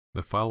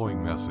The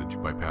following message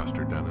by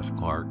Pastor Dennis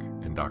Clark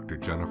and Dr.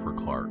 Jennifer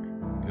Clark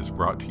is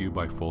brought to you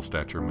by Full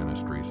Stature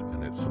Ministries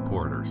and its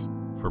supporters.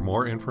 For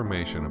more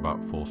information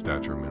about Full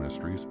Stature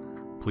Ministries,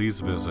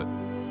 please visit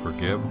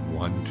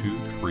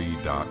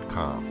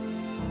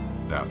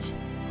forgive123.com. That's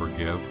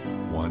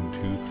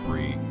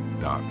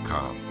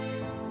forgive123.com.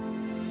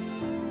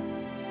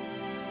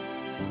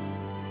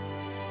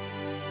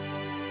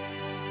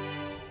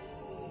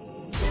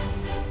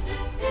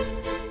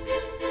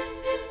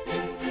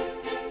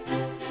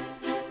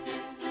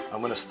 I'm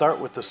going to start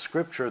with the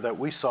scripture that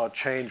we saw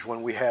change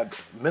when we had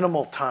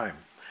minimal time.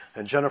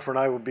 And Jennifer and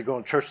I would be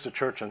going church to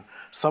church, and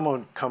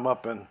someone would come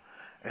up and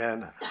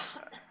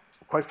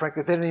quite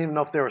frankly, they didn't even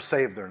know if they were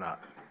saved or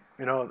not.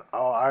 You know,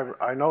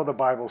 I know the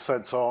Bible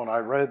said so, and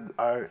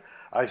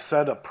I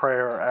said a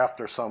prayer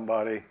after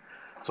somebody,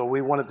 so we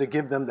wanted to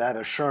give them that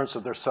assurance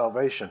of their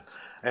salvation.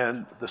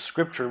 And the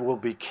scripture will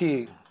be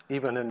key,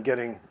 even in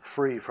getting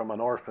free from an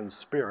orphan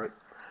spirit,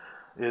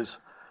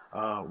 is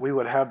we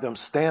would have them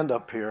stand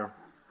up here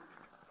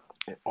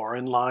or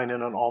in line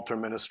in an altar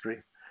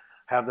ministry,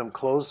 have them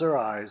close their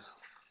eyes,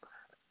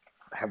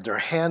 have their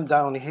hand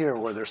down here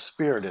where their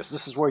spirit is.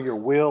 This is where your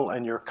will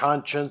and your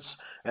conscience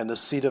and the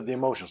seat of the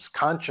emotions.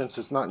 Conscience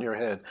is not in your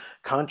head.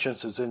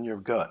 Conscience is in your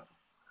gut.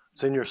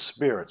 It's in your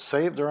spirit,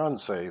 saved or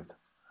unsaved.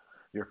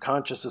 Your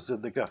conscience is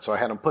in the gut. So I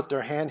had them put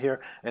their hand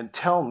here and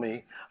tell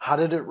me, how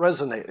did it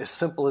resonate? As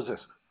simple as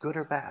this, good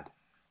or bad?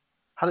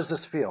 How does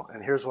this feel?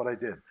 And here's what I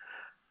did.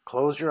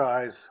 Close your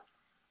eyes,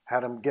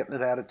 had them get in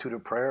an attitude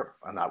of prayer,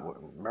 and I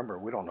wouldn't remember,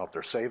 we don't know if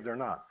they're saved or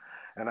not.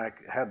 And I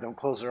had them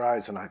close their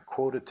eyes, and I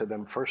quoted to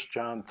them 1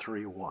 John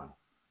 3:1.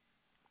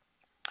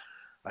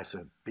 I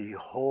said,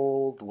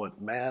 "Behold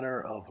what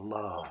manner of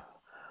love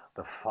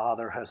the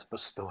Father has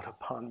bestowed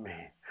upon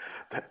me,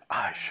 that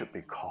I should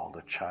be called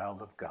a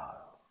child of God."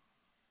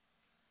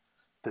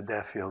 Did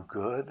that feel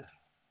good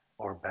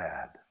or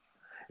bad?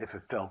 If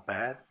it felt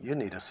bad, you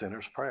need a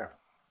sinner's prayer.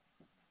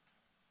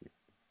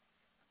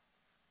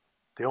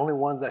 The only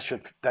one that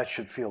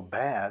should feel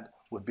bad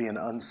would be an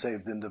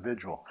unsaved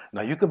individual.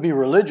 Now, you could be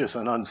religious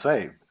and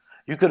unsaved.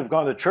 You could have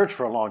gone to church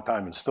for a long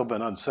time and still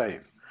been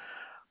unsaved.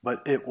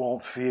 But you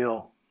won't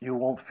feel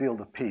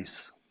the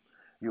peace.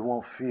 You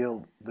won't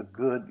feel the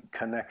good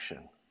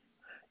connection.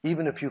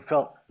 Even if you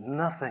felt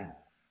nothing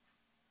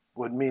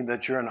would mean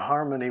that you're in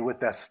harmony with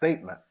that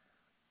statement.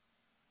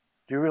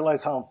 Do you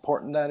realize how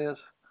important that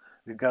is?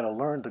 You've got to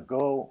learn to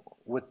go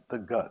with the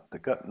gut. The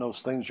gut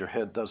knows things your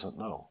head doesn't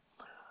know.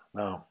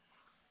 Now,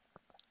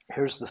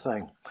 here's the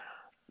thing.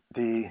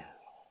 In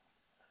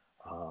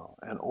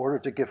order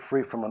to get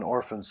free from an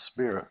orphan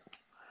spirit,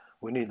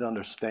 we need to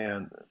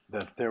understand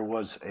that there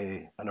was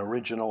an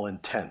original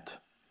intent.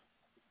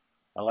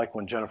 I like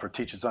when Jennifer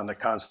teaches on the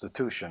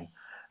Constitution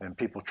and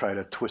people try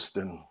to twist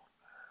and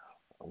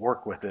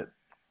work with it.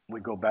 We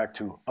go back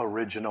to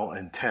original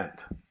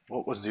intent.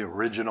 What was the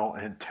original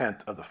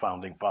intent of the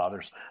Founding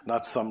Fathers?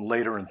 Not some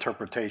later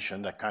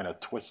interpretation that kind of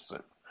twists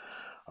it.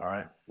 All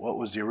right, what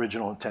was the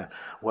original intent?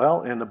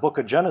 Well, in the book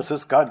of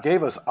Genesis, God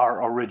gave us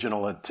our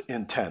original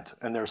intent,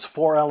 and there's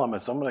 4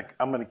 elements. I'm going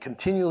to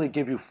continually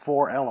give you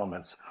 4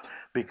 elements,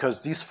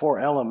 because these 4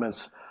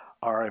 elements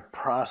are a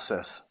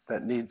process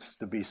that needs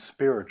to be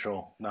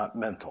spiritual, not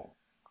mental.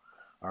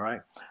 All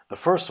right, the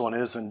first one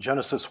is in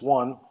Genesis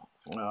 1,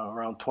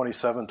 around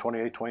 27,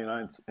 28,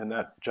 29, in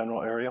that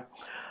general area.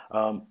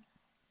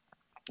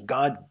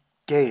 God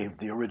gave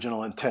the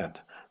original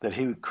intent, that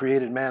he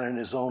created man in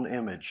his own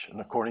image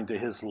and according to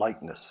his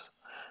likeness.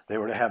 They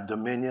were to have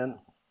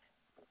dominion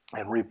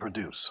and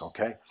reproduce,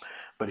 okay?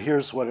 But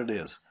here's what it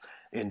is.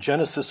 In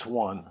Genesis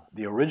 1,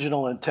 the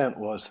original intent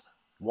was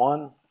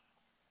 1,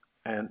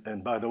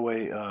 and by the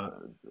way,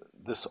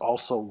 this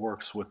also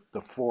works with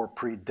the 4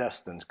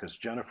 predestined, because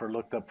Jennifer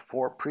looked up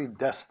 4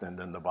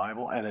 predestined in the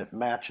Bible, and it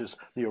matches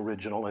the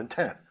original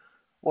intent.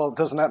 Well,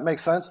 doesn't that make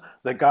sense?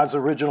 That God's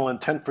original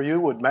intent for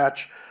you would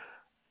match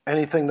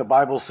anything the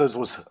Bible says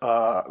was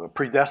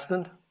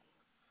predestined?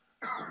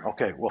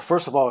 Okay, well,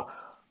 first of all,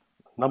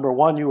 number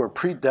 1, you were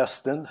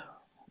predestined.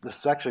 This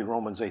is actually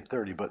Romans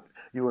 8:30, but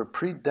you were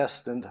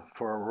predestined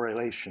for a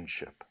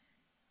relationship.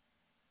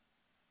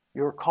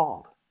 You were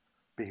called.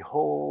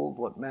 Behold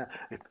what man.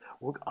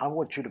 I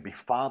want you to be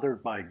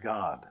fathered by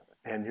God,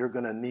 and you're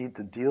going to need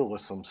to deal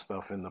with some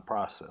stuff in the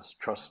process.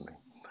 Trust me.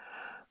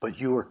 But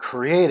you were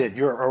created,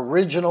 your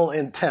original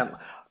intent.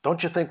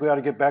 Don't you think we ought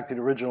to get back to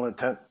the original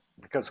intent?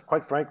 Because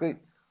quite frankly,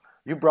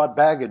 you brought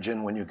baggage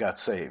in when you got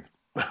saved.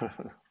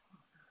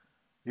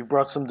 You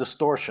brought some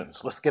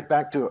distortions. Let's get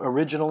back to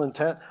original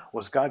intent.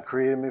 Was God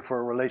created me for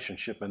a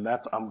relationship, and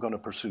that's I'm going to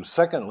pursue.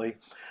 Secondly,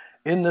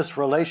 in this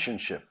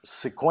relationship,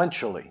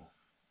 sequentially,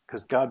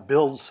 because God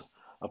builds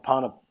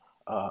upon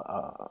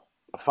a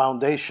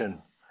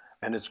foundation,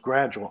 and it's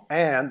gradual.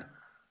 And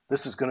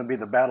this is going to be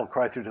the battle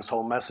cry through this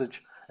whole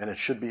message, and it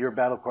should be your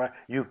battle cry.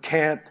 You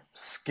can't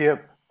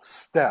skip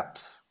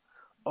steps.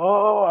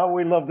 Oh, how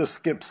we love to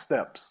skip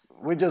steps.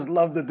 We just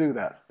love to do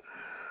that.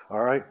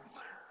 All right?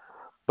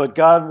 But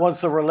God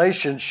wants a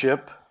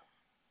relationship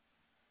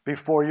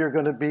before you're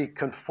going to be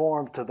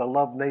conformed to the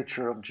love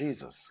nature of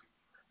Jesus.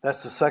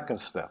 That's the second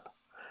step.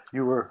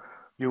 You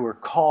were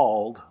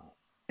called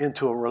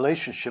into a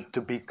relationship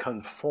to be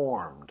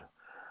conformed.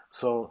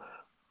 So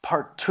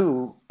part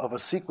 2 of a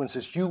sequence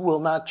is you will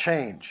not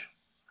change.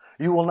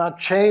 You will not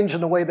change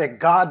in the way that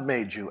God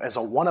made you as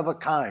a one of a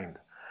kind.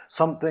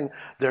 Something,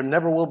 there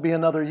never will be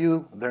another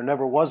you. There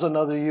never was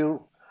another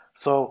you.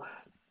 So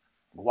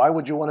why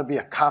would you want to be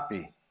a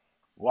copy?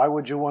 Why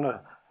would you want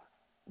to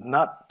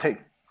not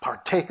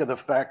partake of the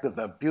fact of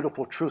the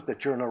beautiful truth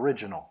that you're an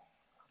original?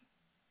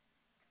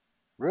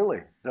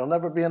 Really, there'll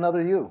never be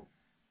another you.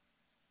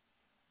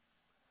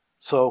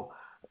 So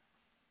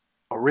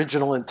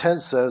original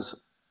intent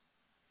says,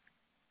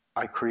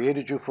 I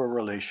created you for a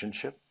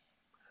relationship.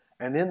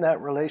 And in that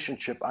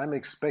relationship, I'm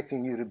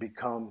expecting you to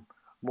become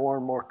more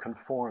and more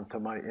conformed to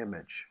my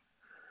image.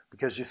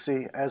 Because you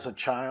see, as a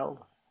child,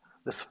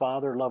 this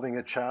father loving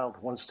a child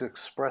wants to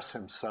express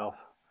himself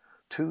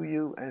to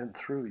you and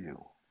through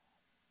you.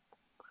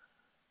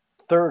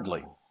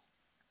 Thirdly,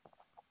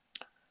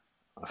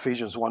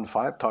 Ephesians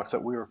 1:5 talks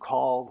that we are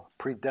called,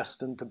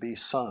 predestined to be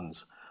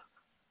sons.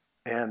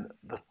 And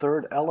the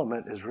third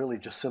element is really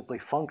just simply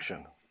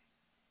function.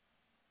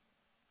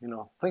 You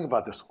know, think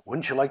about this.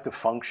 Wouldn't you like to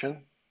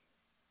function?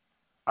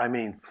 I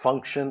mean,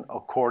 function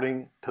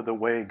according to the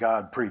way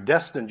God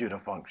predestined you to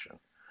function.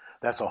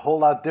 That's a whole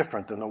lot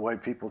different than the way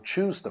people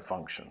choose to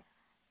function.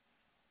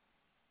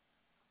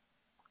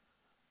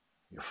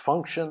 You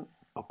function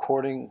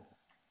according,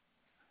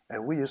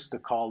 and we used to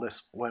call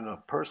this when a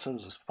person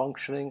is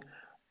functioning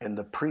in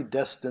the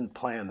predestined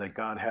plan that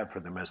God had for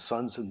them as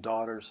sons and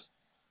daughters.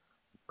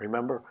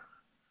 Remember?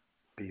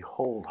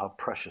 Behold how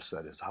precious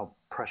that is, how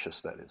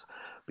precious that is.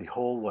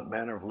 Behold what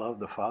manner of love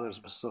the Father has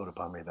bestowed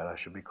upon me, that I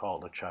should be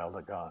called a child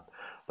of God.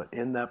 But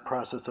in that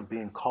process of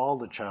being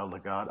called a child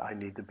of God, I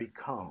need to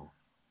become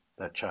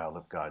that child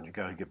of God. You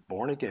got to get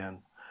born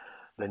again.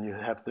 Then you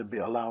have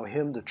to allow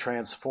him to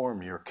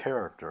transform your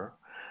character.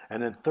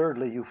 And then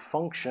thirdly, you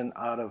function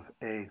out of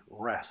a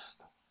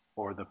rest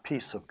or the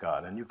peace of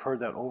God. And you've heard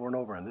that over and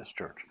over in this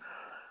church.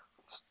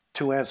 It's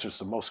 2 answers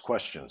to most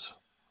questions: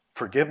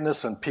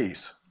 forgiveness and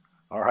peace.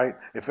 All right?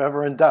 If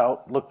ever in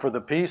doubt, look for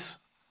the peace.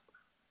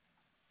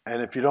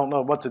 And if you don't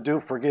know what to do,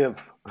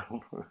 forgive.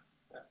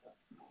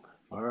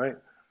 All right?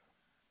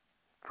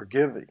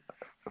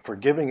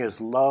 Forgiving is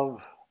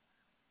love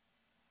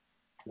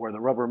where the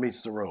rubber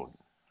meets the road.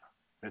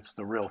 It's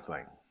the real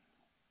thing.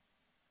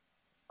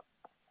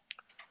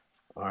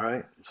 All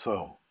right?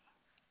 So,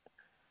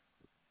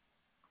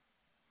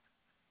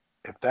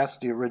 if that's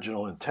the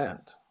original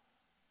intent,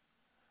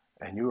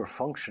 and you are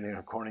functioning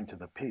according to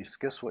the peace,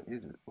 guess what you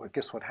do? Well,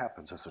 guess what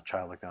happens as a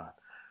child of God?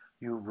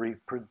 You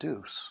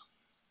reproduce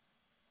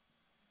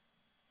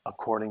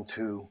according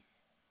to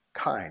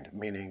kind,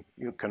 meaning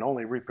you can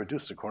only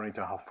reproduce according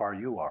to how far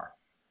you are.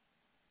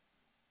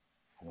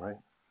 All right?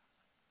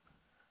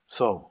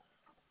 So,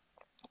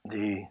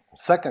 the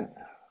second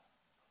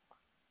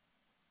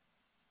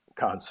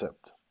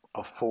concept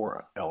of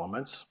 4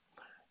 elements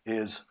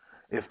is,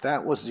 if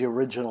that was the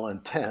original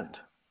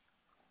intent,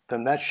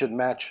 then that should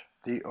match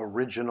the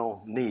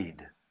original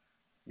need.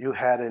 You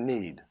had a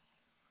need.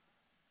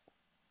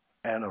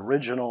 An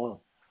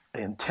original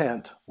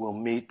intent will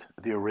meet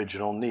the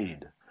original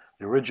need.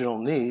 The original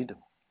need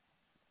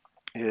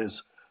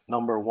is,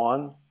 number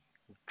 1,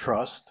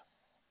 trust.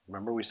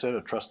 Remember we said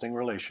a trusting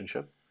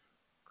relationship.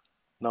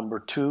 Number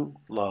 2,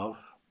 love.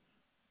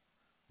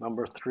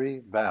 Number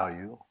 3,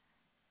 value.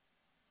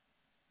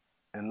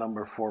 And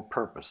number 4,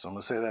 purpose. I'm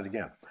going to say that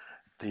again.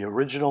 The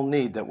original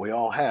need that we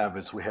all have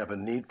is we have a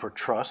need for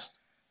trust,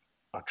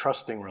 a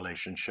trusting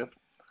relationship.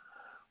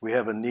 We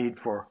have a need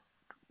for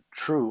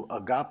true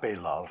agape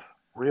love,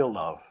 real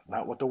love,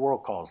 not what the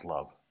world calls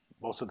love.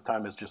 Most of the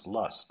time it's just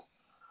lust.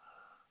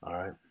 All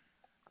right.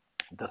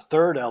 The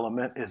third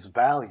element is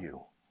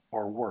value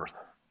or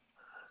worth.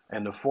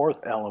 And the fourth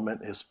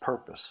element is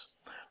purpose.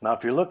 Now,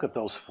 if you look at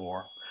those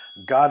 4,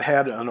 God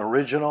had an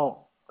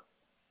original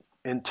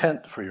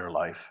intent for your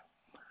life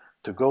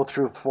to go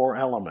through 4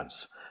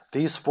 elements.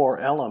 These 4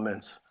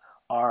 elements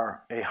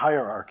are a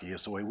hierarchy,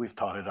 is the way we've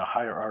taught it, a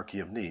hierarchy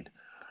of need.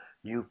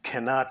 You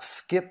cannot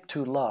skip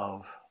to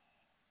love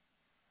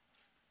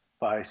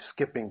by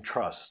skipping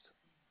trust.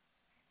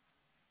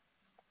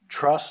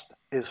 Trust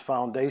is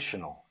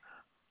foundational.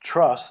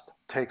 Trust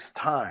takes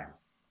time.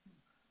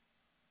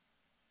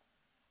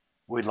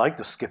 We'd like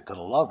to skip to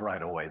the love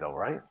right away, though,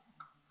 right?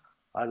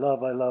 I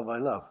love, I love, I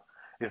love.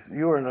 If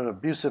you're in an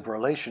abusive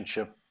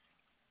relationship,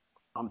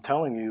 I'm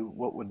telling you,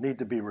 what would need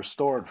to be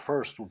restored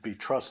first would be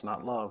trust,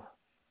 not love.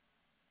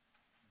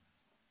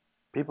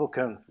 People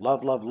can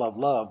love, love, love,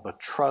 love, but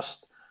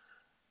trust.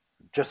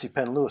 Jesse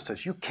Penn Lewis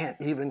says, you can't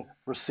even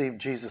receive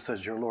Jesus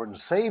as your Lord and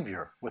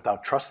Savior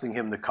without trusting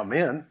him to come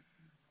in.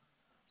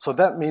 So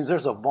that means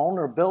there's a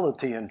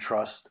vulnerability in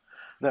trust.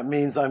 That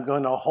means I'm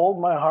going to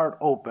hold my heart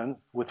open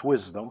with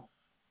wisdom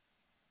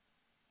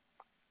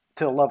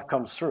till love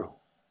comes through.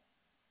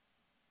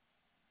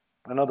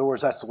 In other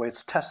words, that's the way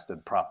it's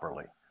tested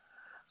properly.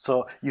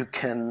 So you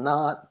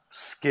cannot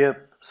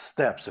skip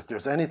steps. If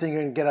there's anything you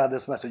can get out of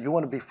this message, you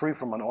want to be free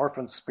from an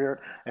orphan spirit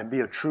and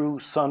be a true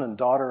son and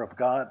daughter of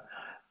God,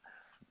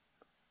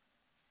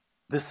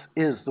 this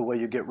is the way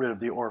you get rid of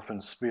the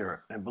orphan spirit.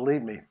 And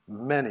believe me,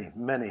 many,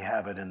 many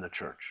have it in the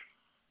church.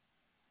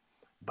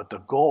 But the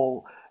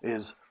goal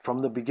is,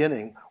 from the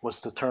beginning, was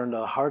to turn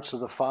the hearts of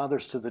the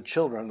fathers to the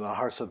children and the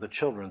hearts of the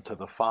children to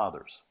the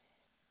fathers,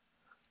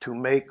 to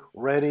make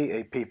ready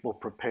a people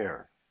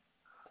prepared.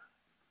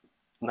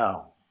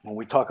 Now, when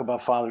we talk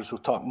about fathers, we'll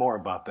talk more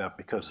about that,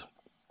 because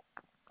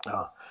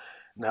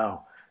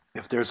now,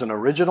 if there's an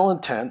original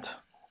intent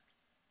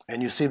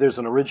and you see there's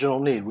an original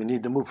need, we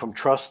need to move from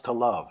trust to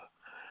love.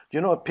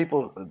 You know what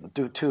people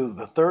do too?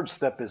 The third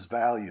step is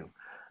value.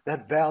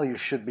 That value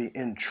should be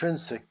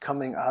intrinsic,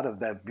 coming out of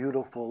that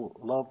beautiful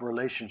love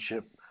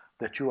relationship,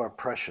 that you are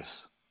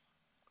precious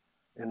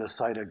in the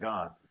sight of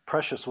God.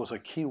 Precious was a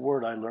key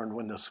word I learned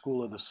in the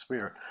School of the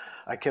Spirit.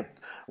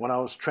 When I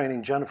was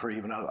training Jennifer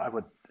even, I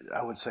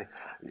would say,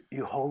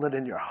 you hold it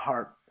in your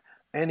heart,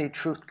 any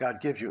truth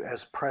God gives you,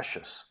 as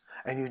precious.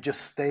 And you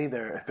just stay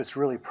there. If it's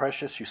really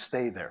precious, you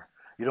stay there.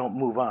 You don't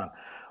move on.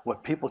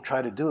 What people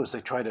try to do is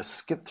they try to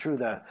skip through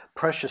that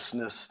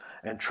preciousness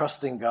and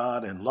trusting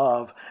God and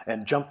love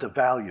and jump to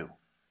value.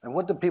 And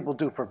what do people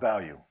do for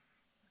value?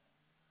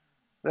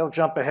 They'll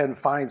jump ahead and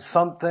find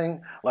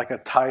something like a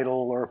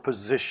title or a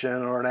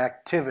position or an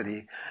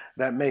activity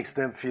that makes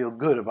them feel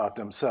good about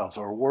themselves.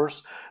 Or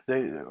worse,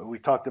 we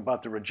talked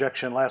about the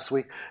rejection last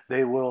week.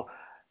 They will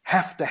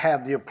have to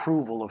have the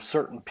approval of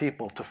certain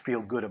people to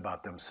feel good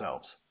about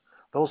themselves.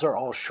 Those are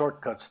all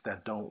shortcuts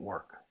that don't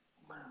work.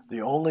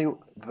 The only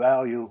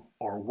value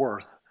or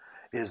worth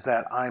is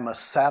that I'm a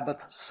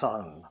Sabbath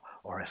son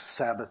or a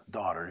Sabbath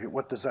daughter.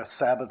 What does a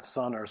Sabbath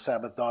son or a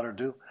Sabbath daughter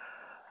do?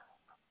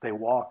 They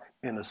walk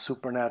in the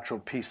supernatural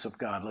peace of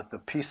God. Let the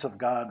peace of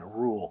God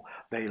rule.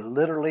 They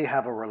literally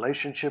have a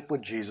relationship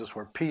with Jesus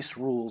where peace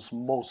rules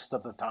most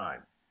of the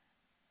time.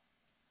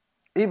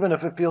 Even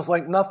if it feels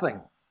like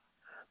nothing.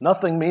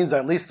 Nothing means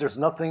at least there's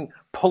nothing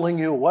pulling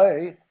you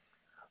away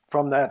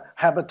from that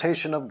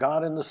habitation of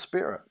God in the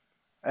Spirit.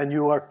 And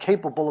you are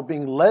capable of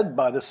being led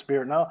by the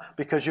Spirit now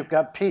because you've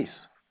got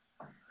peace.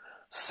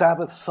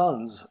 Sabbath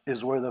sons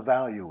is where the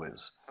value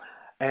is.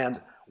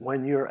 And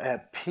when you're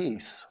at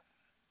peace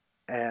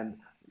and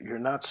you're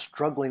not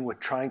struggling with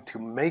trying to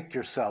make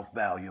yourself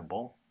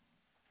valuable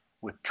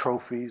with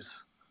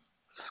trophies,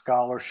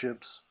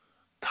 scholarships,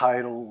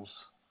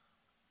 titles,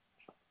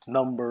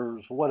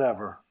 numbers,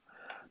 whatever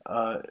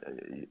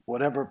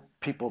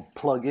people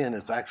plug in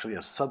is actually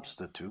a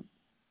substitute.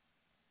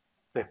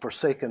 They've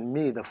forsaken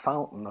me, the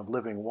fountain of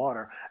living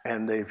water,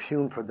 and they've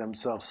hewn for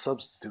themselves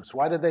substitutes.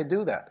 Why did they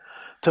do that?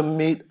 To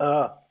meet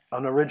an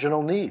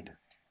original need.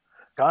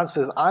 God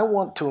says, I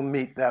want to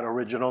meet that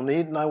original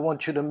need, and I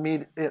want you to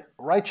meet it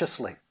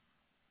righteously.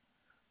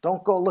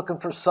 Don't go looking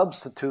for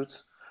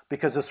substitutes,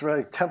 because it's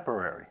very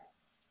temporary.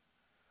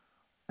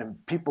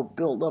 And people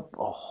build up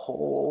a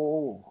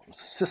whole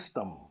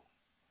system,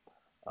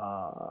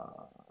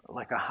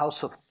 like a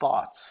house of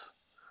thoughts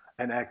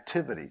and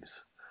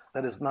activities,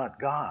 that is not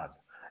God.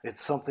 It's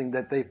something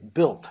that they've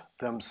built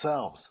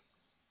themselves.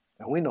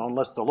 And we know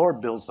unless the Lord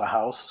builds the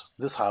house,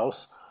 this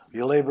house,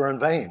 you labor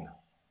in vain.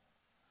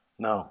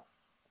 Now,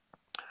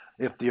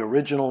 if the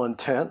original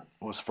intent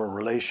was for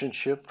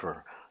relationship,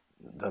 for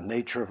the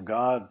nature of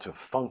God to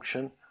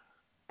function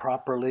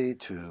properly,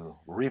 to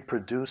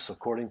reproduce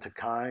according to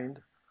kind,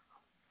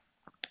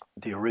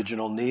 the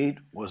original need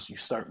was you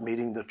start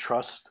meeting the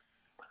trust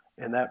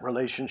in that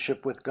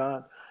relationship with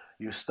God.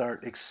 You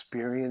start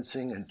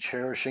experiencing and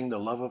cherishing the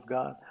love of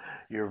God.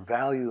 Your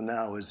value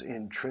now is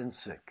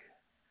intrinsic,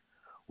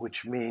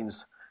 which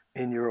means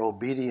in your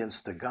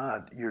obedience to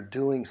God, you're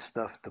doing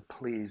stuff to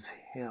please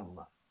Him,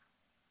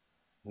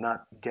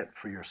 not get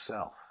for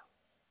yourself.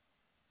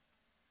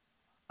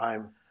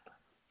 I'm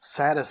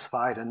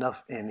satisfied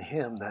enough in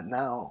Him that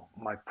now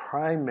my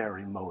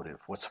primary motive,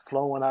 what's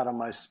flowing out of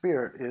my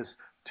spirit, is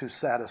to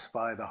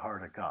satisfy the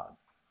heart of God.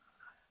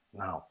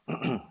 Now,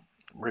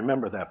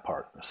 remember that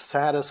part.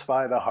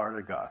 Satisfy the heart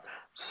of God.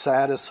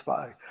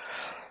 Satisfy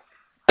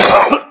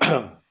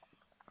the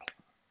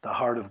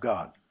heart of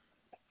God.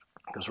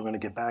 Because we're going to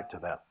get back to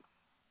that.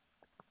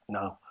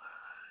 Now,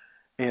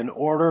 in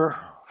order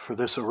for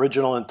this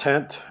original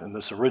intent and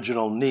this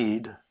original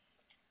need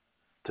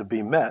to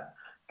be met,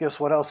 guess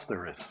what else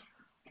there is?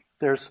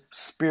 There's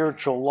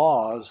spiritual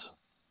laws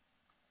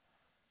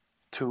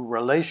to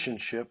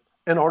relationship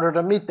in order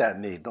to meet that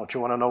need. Don't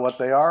you want to know what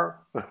they are?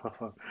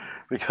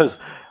 Because,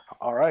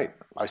 all right,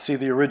 I see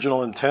the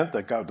original intent,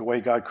 that God, the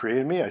way God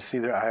created me. I see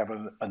that I have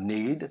a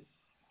need.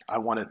 I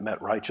want it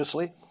met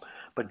righteously.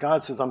 But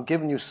God says, I'm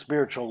giving you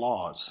spiritual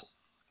laws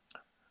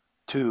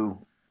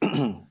to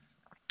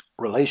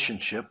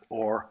relationship,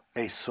 or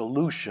a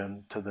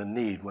solution to the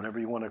need, whatever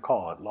you want to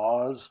call it.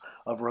 Laws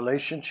of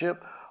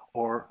relationship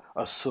or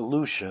a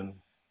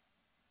solution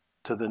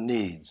to the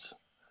needs.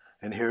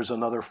 And here's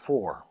another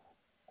four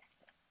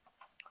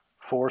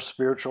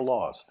spiritual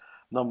laws.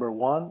 Number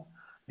one,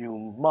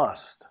 you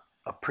must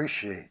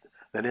appreciate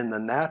that in the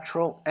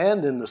natural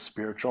and in the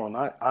spiritual,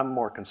 and I'm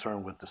more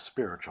concerned with the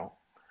spiritual,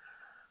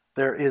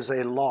 there is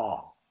a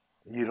law.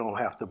 You don't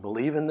have to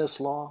believe in this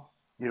law.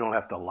 You don't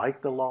have to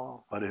like the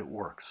law, but it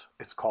works.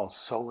 It's called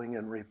sowing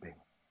and reaping.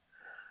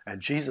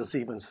 And Jesus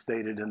even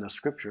stated in the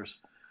scriptures,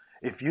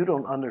 if you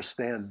don't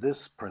understand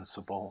this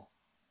principle,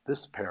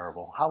 this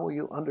parable, how will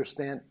you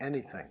understand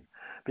anything?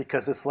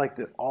 Because it's like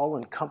the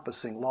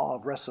all-encompassing law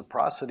of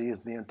reciprocity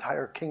is the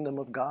entire kingdom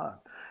of God.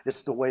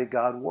 It's the way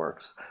God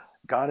works.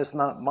 God is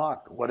not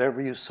mocked.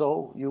 Whatever you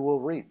sow, you will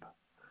reap.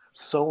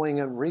 Sowing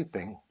and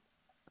reaping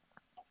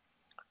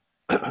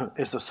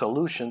is a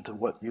solution to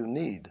what you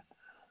need.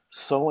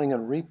 Sowing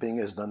and reaping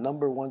is the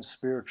number one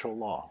spiritual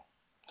law.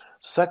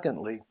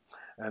 Secondly,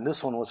 and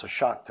this one was a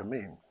shock to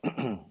me,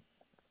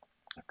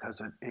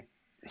 because it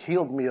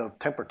healed me of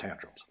temper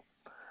tantrums.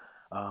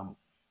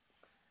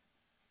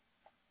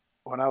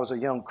 When I was a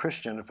young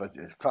Christian, if it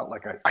felt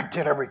like I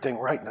did everything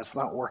right and it's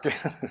not working.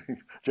 Did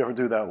you ever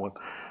do that one?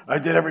 I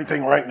did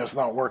everything right and it's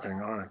not working.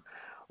 All right.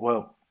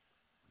 Well,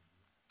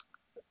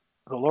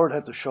 the Lord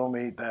had to show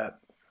me that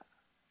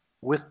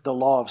with the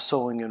law of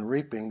sowing and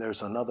reaping,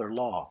 there's another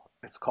law.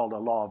 It's called a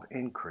law of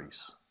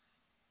increase.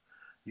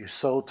 You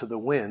sow to the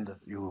wind,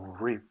 you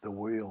reap the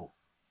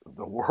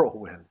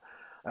whirlwind.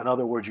 In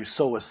other words, you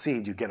sow a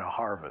seed, you get a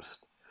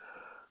harvest.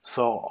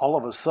 So all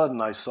of a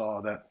sudden I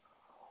saw that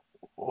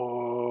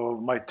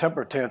my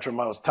temper tantrum,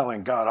 I was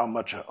telling God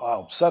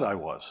how upset I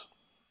was.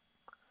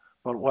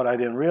 But what I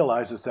didn't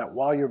realize is that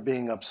while you're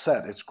being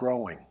upset, it's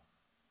growing.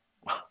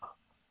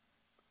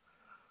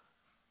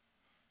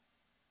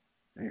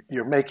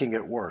 You're making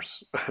it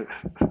worse.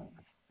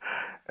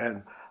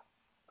 And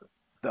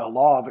the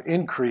law of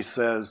increase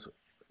says,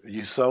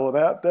 you sow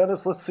that,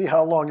 Dennis, let's see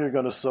how long you're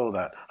going to sow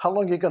that. How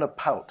long are you going to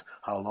pout?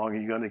 How long are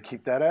you going to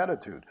keep that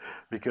attitude?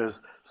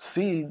 Because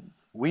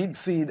weed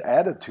seed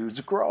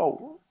attitudes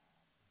grow.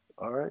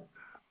 All right?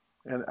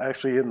 And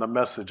actually in the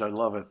Message, I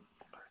love it.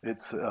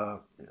 It's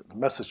the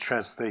Message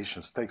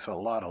translation takes a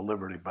lot of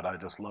liberty, but I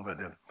just love it.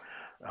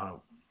 And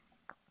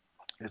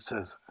it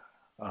says,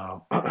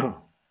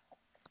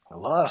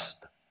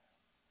 lust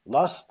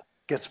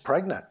gets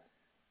pregnant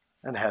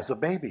and has a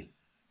baby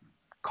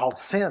called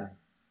sin.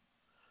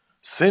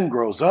 Sin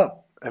grows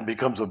up and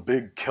becomes a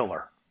big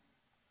killer.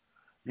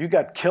 You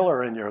got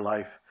killer in your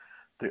life.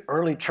 The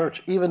early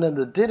church, even in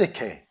the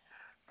Didache,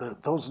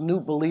 those new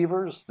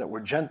believers that were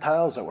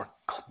Gentiles, that were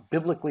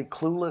biblically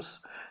clueless,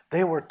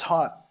 they were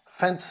taught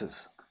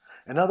fences.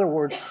 In other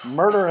words,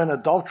 murder and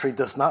adultery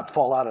does not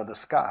fall out of the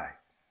sky.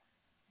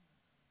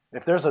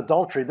 If there's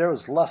adultery, there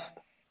was lust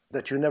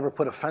that you never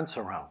put a fence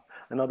around.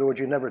 In other words,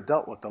 you never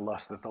dealt with the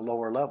lust at the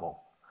lower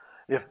level.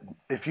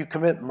 If you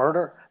commit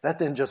murder, that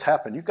didn't just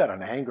happen. You got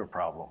an anger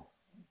problem.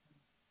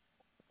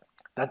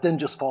 That didn't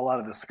just fall out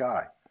of the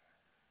sky.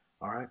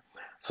 All right?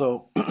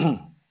 So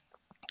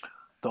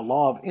the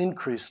law of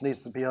increase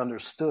needs to be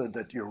understood,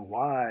 that you're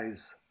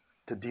wise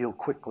to deal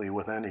quickly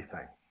with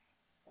anything.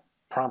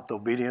 Prompt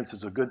obedience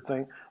is a good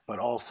thing, but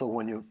also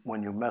when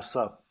you mess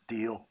up,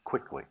 deal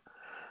quickly.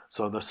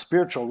 So the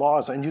spiritual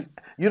laws, and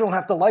you don't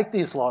have to like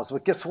these laws,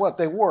 but guess what?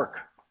 They work.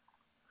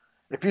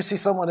 If you see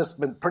someone that's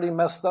been pretty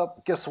messed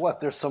up, guess what?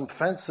 There's some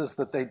fences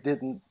that they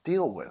didn't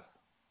deal with.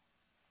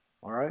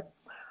 All right?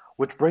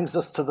 Which brings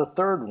us to the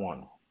third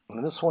one.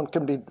 And this one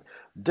can be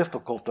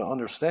difficult to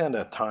understand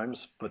at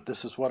times, but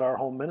this is what our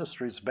whole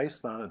ministry is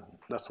based on. And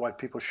that's why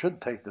people should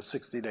take the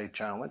 60-day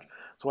challenge.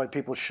 That's why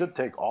people should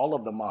take all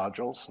of the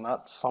modules,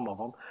 not some of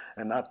them,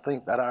 and not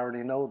think that I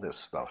already know this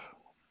stuff.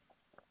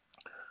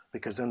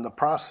 Because in the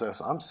process,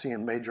 I'm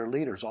seeing major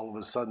leaders all of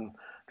a sudden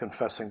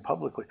confessing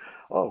publicly,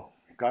 oh,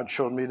 God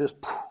showed me this.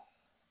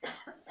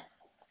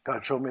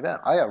 God showed me that.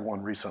 I had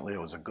one recently.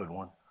 It was a good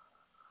one.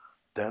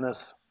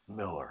 Dennis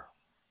Miller.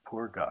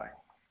 Poor guy.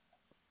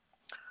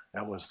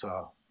 That was,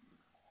 I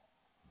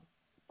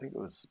think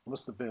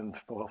must have been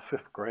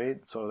 5th grade,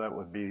 so that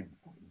would be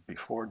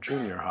before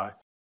junior high.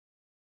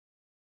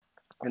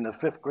 In the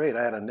 5th grade,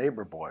 I had a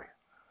neighbor boy.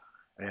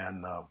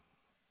 And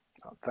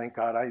thank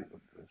God,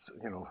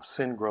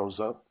 sin grows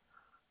up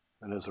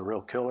and is a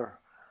real killer.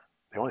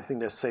 The only thing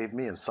that saved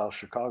me in South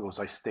Chicago is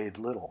I stayed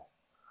little.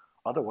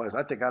 Otherwise,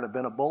 I think I'd have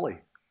been a bully.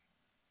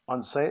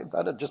 Unsaved,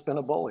 I'd have just been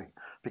a bully.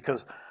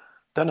 Because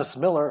Dennis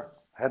Miller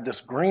had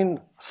this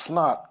green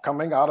snot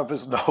coming out of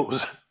his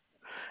nose.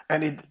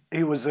 And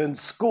he was in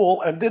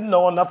school and didn't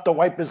know enough to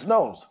wipe his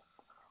nose.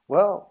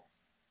 Well,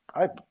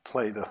 I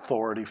played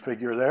authority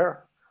figure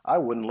there. I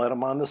wouldn't let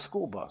him on the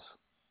school bus.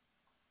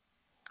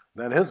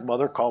 Then his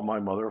mother called my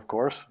mother, of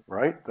course,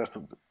 right? That's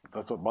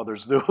what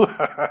mothers do.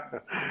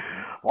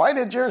 Why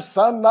did your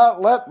son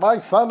not let my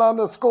son on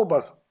the school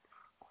bus?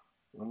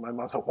 And my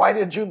mom said, why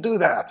did you do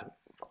that?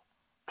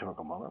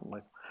 Typical mother.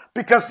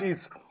 Because he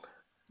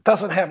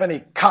doesn't have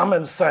any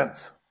common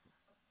sense.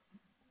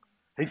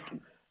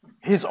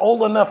 He's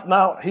old enough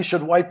now, he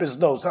should wipe his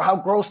nose. How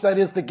gross that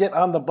is to get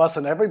on the bus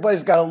and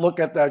everybody's got to look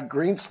at that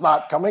green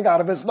snot coming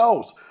out of his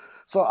nose.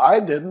 So I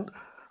didn't.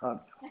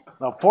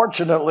 Now,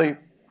 fortunately,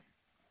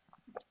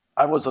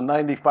 I was a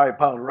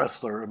 95-pound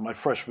wrestler in my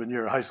freshman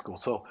year of high school,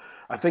 so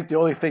I think the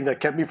only thing that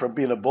kept me from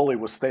being a bully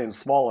was staying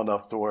small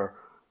enough to where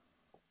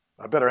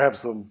I better have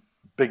some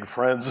big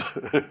friends,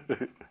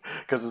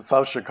 because in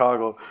South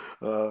Chicago,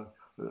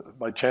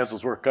 my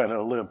chances were kind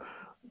of slim.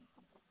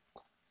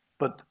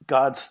 But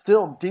God's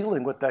still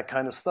dealing with that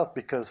kind of stuff,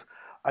 because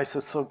I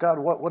said, so God,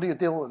 what are you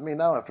dealing with me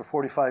now after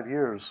 45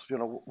 years? You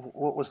know,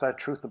 what was that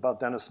truth about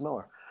Dennis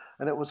Miller?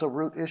 And it was a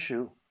root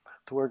issue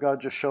to where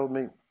God just showed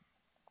me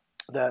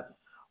that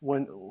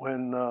when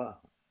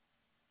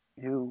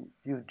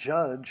you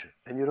judge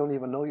and you don't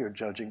even know you're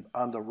judging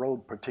on the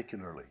road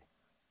particularly,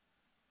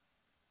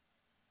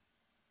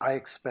 I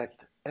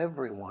expect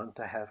everyone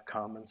to have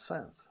common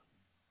sense.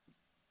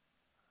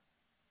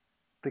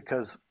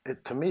 Because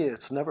to me,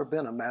 it's never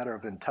been a matter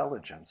of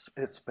intelligence.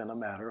 It's been a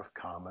matter of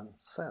common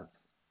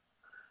sense.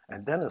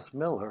 And Dennis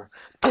Miller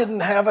didn't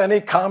have any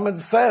common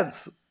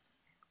sense.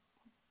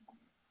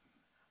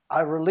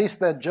 I released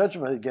that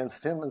judgment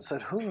against him and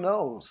said, who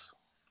knows?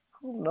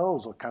 Who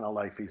knows what kind of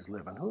life he's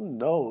living? Who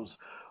knows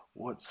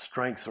what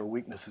strengths or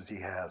weaknesses he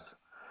has?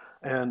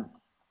 And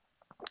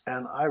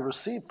I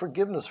received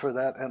forgiveness for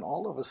that, and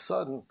all of a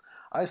sudden,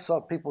 I saw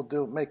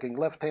people making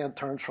left-hand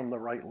turns from the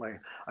right lane.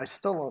 I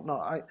still don't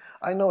know.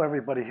 I know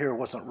everybody here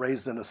wasn't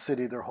raised in a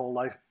city their whole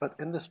life, but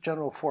in this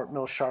general Fort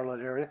Mill,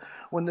 Charlotte area,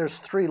 when there's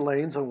 3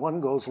 lanes and one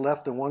goes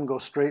left and one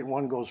goes straight and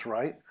one goes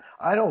right,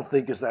 I don't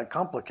think it's that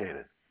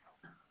complicated.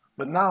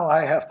 But now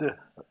I have to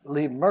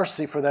leave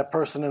mercy for that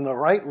person in the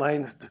right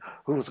lane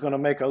who's going to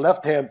make a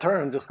left-hand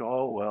turn and just go,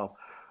 oh, well,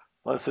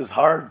 bless his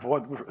heart for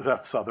what,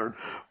 that's Southern,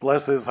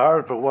 bless his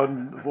heart for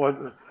one,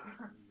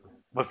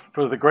 but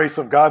for the grace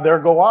of God, there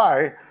go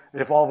I,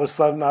 if all of a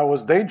sudden I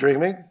was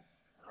daydreaming,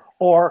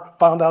 or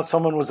found out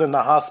someone was in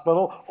the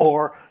hospital,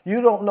 or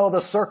you don't know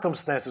the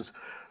circumstances.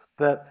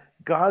 That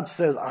God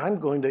says, I'm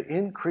going to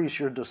increase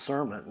your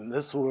discernment, and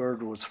this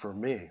word was for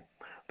me,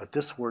 but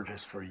this word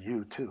is for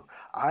you too.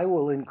 I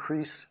will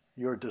increase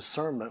your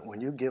discernment when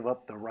you give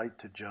up the right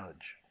to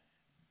judge.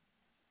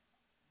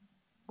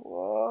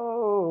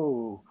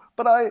 Whoa.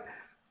 But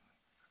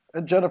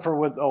and Jennifer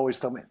would always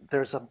tell me,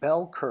 there's a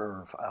bell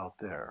curve out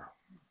there.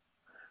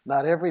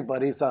 Not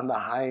everybody's on the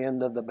high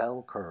end of the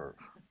bell curve.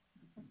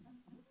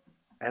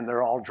 And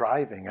they're all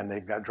driving, and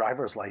they've got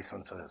driver's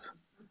licenses.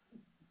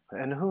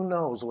 And who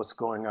knows what's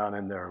going on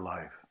in their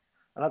life.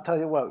 And I'll tell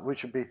you what, we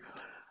should be,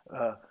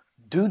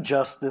 do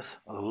justice,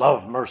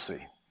 love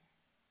mercy.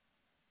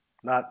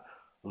 Not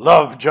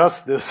love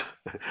justice,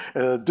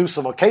 do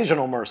some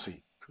occasional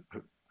mercy.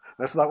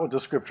 That's not what the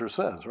scripture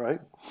says, right?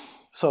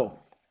 So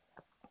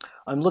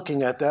I'm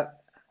looking at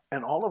that,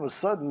 and all of a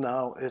sudden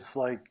now it's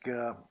like,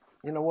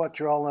 you know what,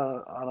 you're all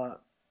on a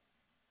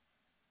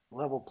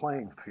level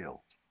playing field.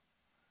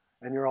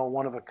 And you're all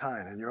one of a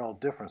kind, and you're all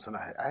different. And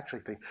I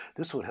actually think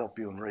this would help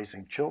you in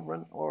raising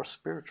children or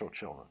spiritual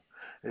children,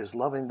 is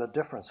loving the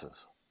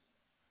differences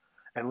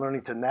and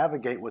learning to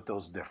navigate with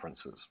those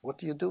differences. What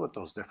do you do with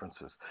those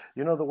differences?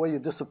 You know, the way you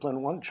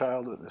discipline one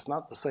child is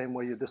not the same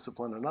way you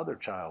discipline another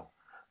child.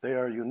 They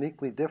are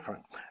uniquely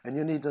different. And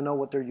you need to know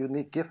what their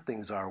unique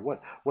giftings are.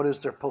 What is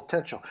their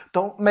potential?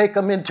 Don't make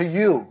them into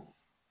you.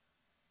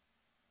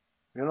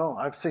 You know,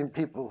 I've seen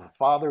people,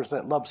 fathers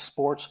that love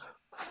sports,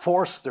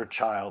 force their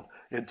child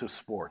into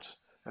sports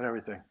and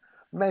everything.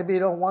 Maybe you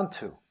don't want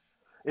to.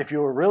 If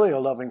you're really a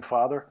loving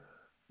father,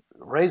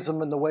 raise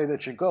them in the way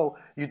that you go.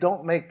 You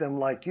don't make them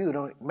like you.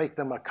 Don't make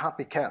them a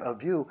copycat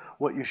of you.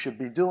 What you should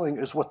be doing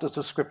is, what does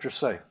the scripture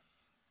say?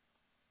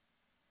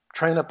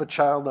 Train up a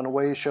child in a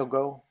way he shall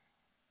go.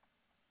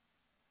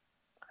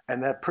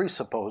 And that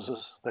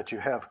presupposes that you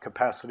have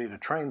capacity to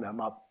train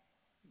them up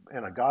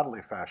in a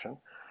godly fashion.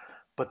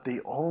 But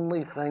the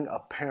only thing a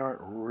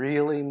parent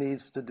really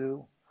needs to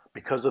do,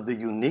 because of the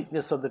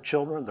uniqueness of the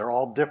children, they're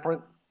all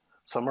different.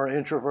 Some are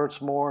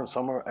introverts more, and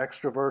some are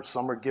extroverts.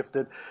 Some are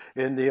gifted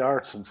in the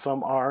arts, and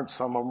some aren't.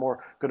 Some are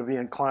more going to be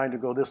inclined to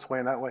go this way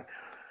and that way.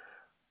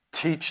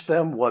 Teach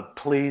them what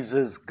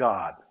pleases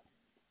God.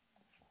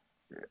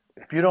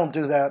 If you don't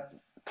do that,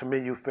 to me,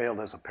 you failed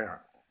as a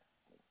parent.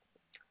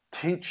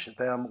 Teach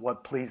them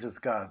what pleases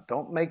God.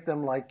 Don't make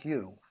them like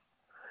you,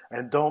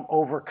 and don't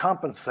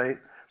overcompensate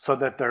so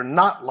that they're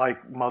not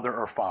like mother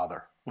or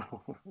father.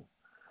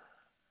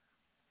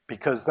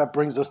 Because that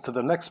brings us to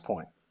the next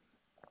point.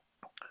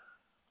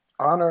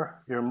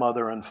 Honor your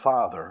mother and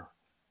father,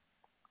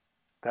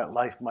 that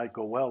life might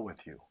go well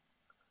with you.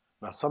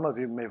 Now, some of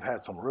you may have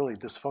had some really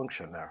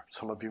dysfunction there.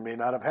 Some of you may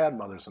not have had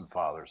mothers and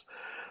fathers.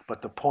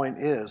 But the point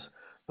is,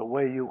 the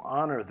way you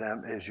honor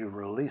them is you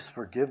release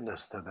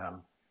forgiveness to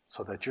them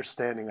so that you're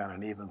standing on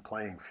an even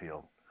playing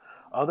field.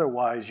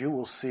 Otherwise, you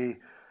will see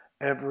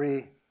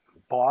every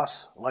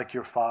boss like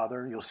your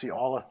father. You'll see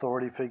all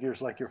authority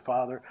figures like your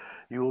father.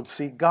 You will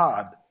see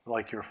God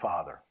like your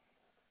father.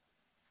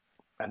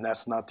 And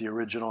that's not the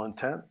original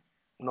intent,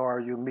 nor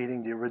are you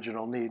meeting the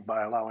original need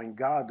by allowing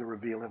God to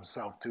reveal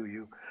himself to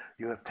you.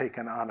 You have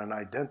taken on an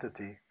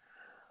identity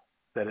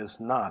that is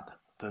not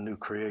the new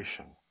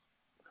creation.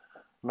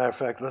 Matter of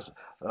fact,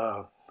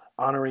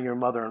 honoring your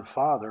mother and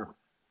father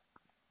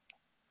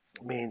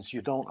means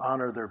you don't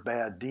honor their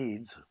bad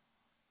deeds.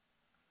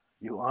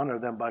 You honor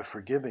them by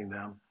forgiving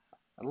them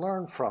and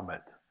learn from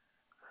it.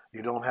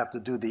 You don't have to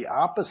do the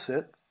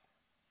opposite,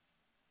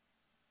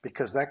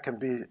 because that can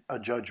be a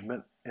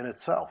judgment in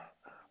itself.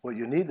 What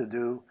you need to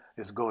do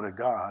is go to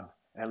God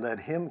and let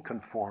Him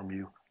conform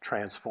you,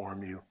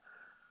 transform you.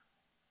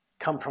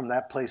 Come from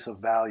that place of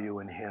value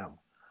in Him,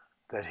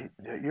 that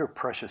you're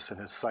precious in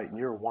His sight and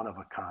you're one of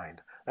a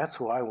kind. That's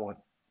who I want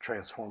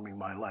transforming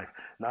my life.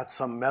 Not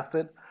some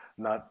method,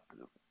 not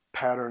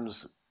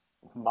patterns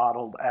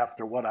modeled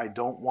after what I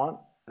don't want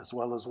as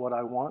well as what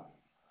I want.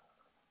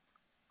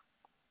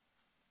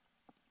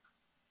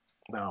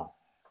 Now,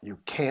 you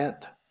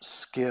can't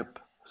skip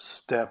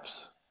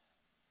steps.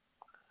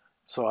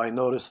 So I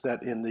noticed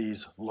that in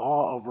these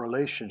law of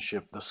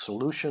relationship, the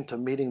solution to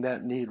meeting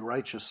that need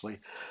righteously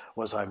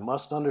was I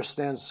must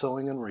understand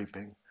sowing and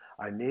reaping.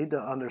 I need to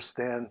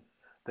understand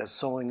that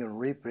sowing and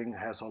reaping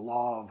has a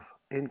law of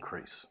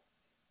increase.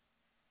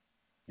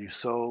 You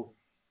sow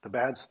the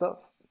bad stuff,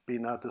 be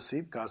not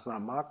deceived, God's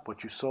not mocked.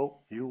 What you sow,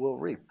 you will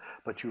reap.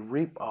 But you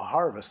reap a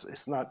harvest.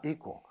 It's not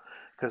equal.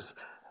 Because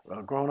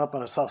growing up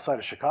on the south side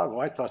of Chicago,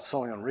 I thought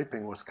sowing and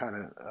reaping was kind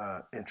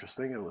of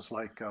interesting. It was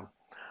like,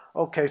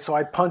 okay, so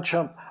I punch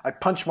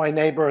my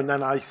neighbor, and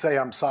then I say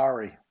I'm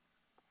sorry.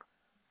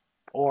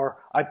 Or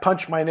I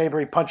punch my neighbor,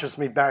 he punches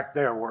me back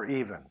there, we're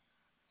even.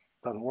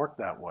 Doesn't work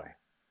that way.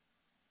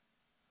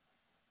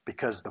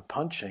 Because the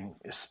punching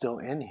is still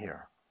in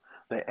here.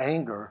 The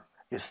anger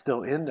is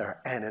still in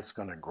there, and it's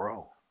going to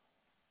grow.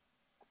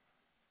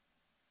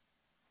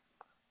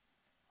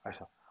 I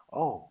said,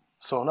 oh,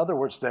 so in other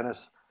words,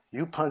 Dennis,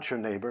 you punch your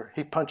neighbor,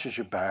 he punches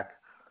you back.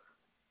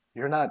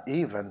 You're not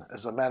even.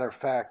 As a matter of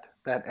fact,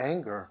 that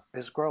anger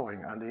is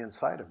growing on the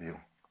inside of you.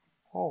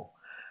 Oh,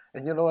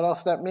 and you know what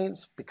else that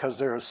means? Because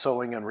there is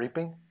sowing and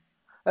reaping.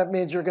 That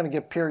means you're going to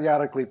get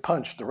periodically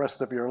punched the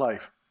rest of your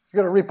life.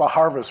 You're going to reap a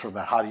harvest from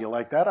that. How do you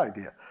like that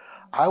idea?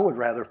 I would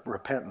rather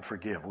repent and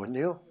forgive, wouldn't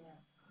you?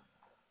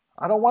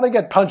 I don't want to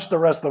get punched the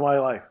rest of my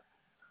life.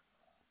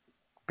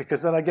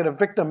 Because then I get a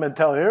victim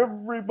mentality.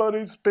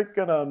 Everybody's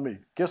picking on me.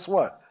 Guess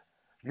what?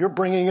 You're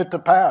bringing it to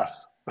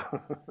pass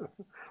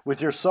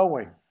with your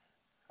sowing.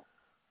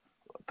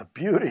 The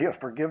beauty of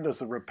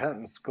forgiveness and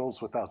repentance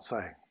goes without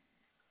saying.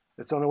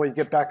 It's the only way you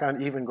get back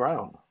on even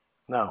ground.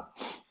 Now,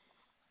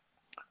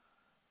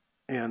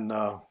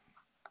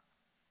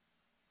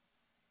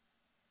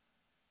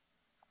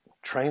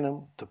 train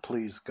them to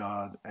please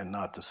God and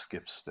not to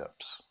skip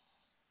steps.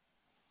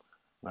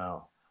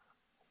 Now,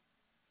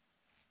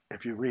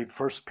 if you read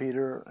 1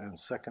 Peter and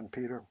 2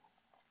 Peter,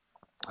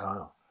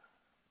 I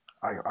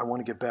want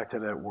to get back to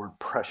that word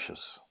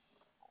precious.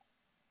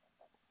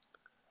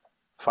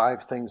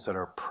 5 things that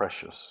are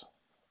precious.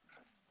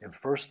 In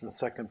 1 and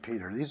 2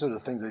 Peter, these are the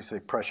things they say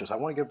precious. I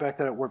want to get back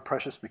to that word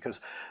precious because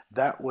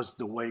that was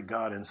the way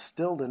God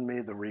instilled in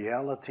me the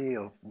reality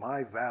of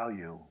my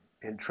value,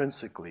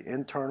 intrinsically,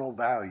 internal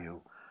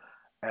value,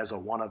 as a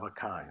one of a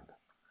kind.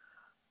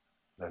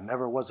 There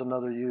never was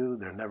another you.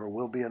 There never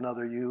will be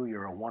another you.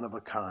 You're a one of a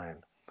kind.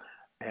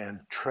 And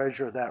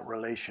treasure that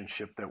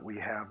relationship that we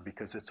have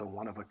because it's a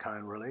one of a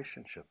kind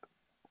relationship.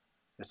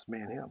 It's me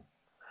and him.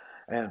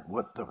 And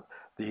what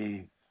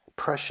the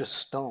precious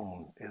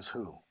stone is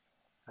who?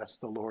 That's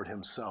the Lord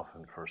himself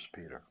in 1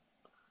 Peter.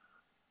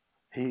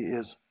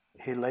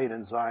 He laid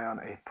in Zion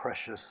a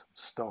precious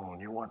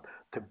stone. You want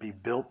to be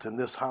built in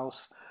this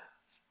house?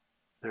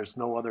 There's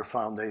no other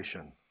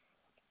foundation.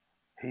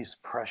 He's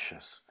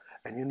precious.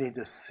 And you need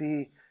to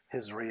see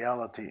his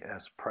reality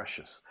as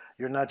precious.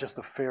 You're not just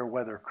a fair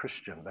weather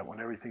Christian that when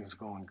everything's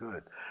going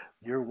good.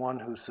 You're one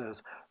who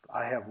says,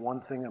 I have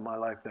one thing in my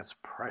life that's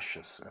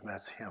precious, and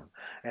that's him.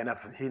 And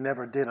if he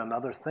never did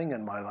another thing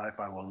in my life,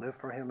 I will live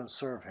for him and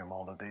serve him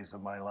all the days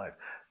of my life.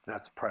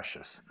 That's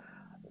precious.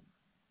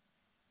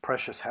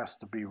 Precious has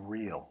to be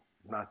real,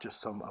 not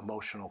just some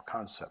emotional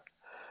concept.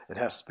 It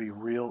has to be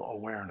real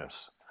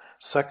awareness.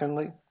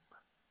 Secondly,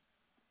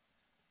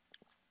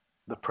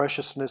 the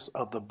preciousness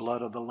of the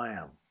blood of the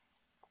Lamb.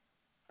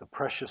 The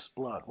precious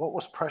blood. What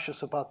was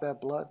precious about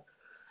that blood?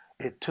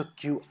 It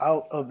took you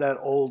out of that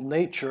old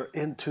nature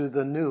into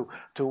the new,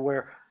 to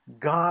where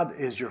God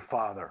is your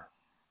father.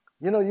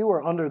 You know, you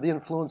were under the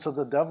influence of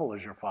the devil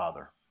as your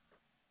father.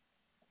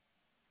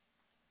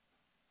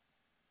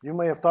 You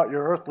may have thought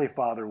your earthly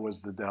father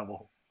was the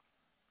devil,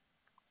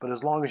 but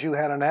as long as you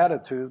had an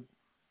attitude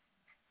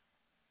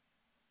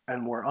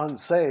and were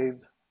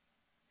unsaved,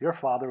 your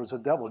father was a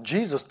devil.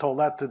 Jesus told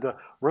that to the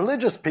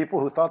religious people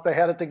who thought they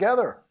had it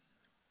together.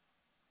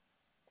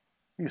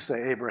 You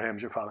say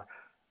Abraham's your father.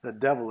 The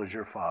devil is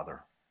your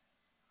father.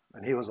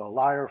 And he was a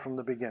liar from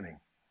the beginning.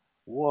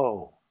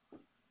 Whoa.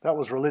 That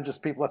was religious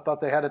people that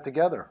thought they had it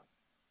together.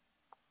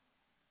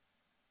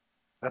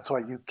 That's why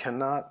you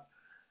cannot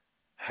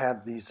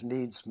have these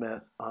needs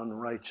met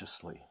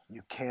unrighteously.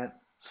 You can't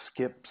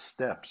skip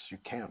steps. You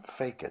can't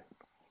fake it.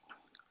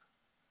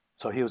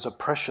 So he was a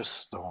precious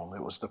stone.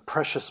 It was the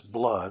precious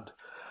blood,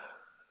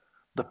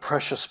 the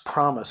precious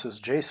promises.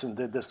 Jason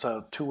did this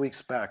 2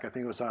 weeks back. I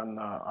think it was on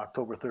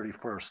October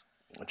 31st.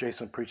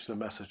 Jason preached a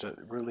message that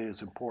really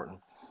is important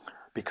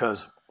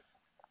because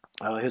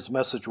His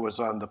message was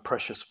on the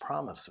precious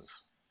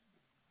promises.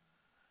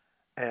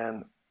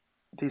 And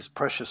these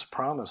precious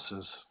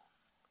promises,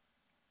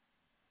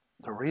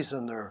 the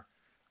reason they're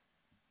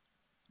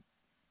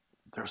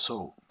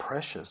so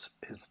precious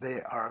is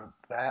they are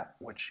that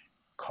which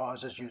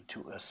causes you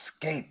to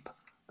escape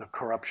the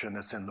corruption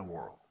that's in the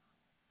world.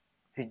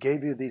 He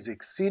gave you these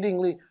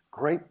exceedingly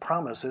great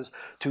promises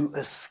to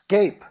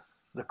escape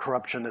the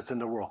corruption that's in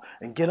the world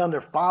and get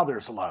under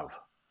Father's love.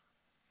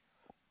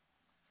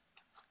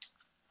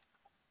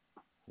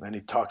 Then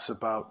he talks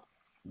about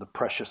the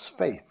precious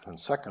faith in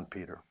 2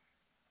 Peter.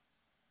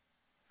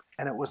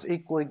 And it was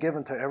equally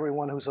given to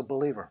everyone who's a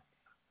believer.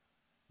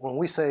 When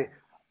we say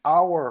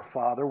our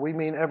Father, we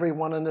mean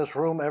everyone in this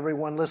room,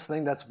 everyone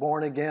listening that's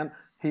born again.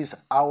 He's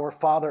our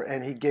Father,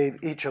 and he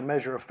gave each a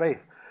measure of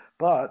faith.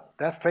 But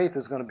that faith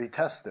is going to be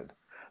tested.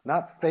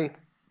 Not faith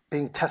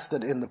being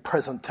tested in the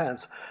present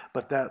tense,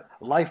 but that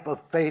life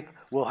of faith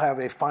will have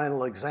a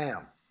final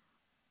exam.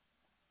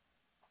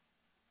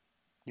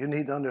 You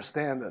need to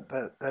understand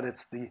that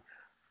it's the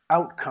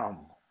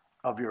outcome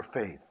of your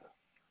faith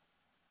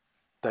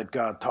that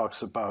God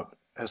talks about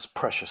as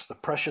precious. The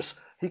precious,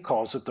 he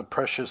calls it the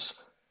precious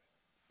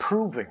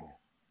proving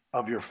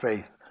of your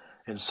faith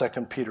in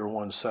 2 Peter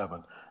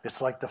 1:7.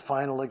 It's like the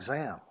final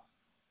exam.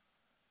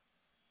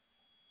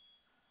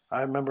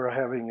 I remember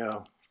having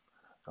a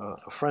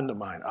friend of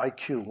mine,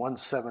 IQ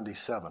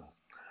 177,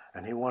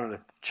 and he wanted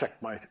to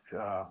check my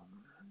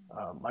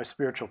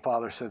spiritual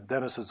father said,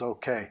 Dennis is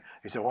okay.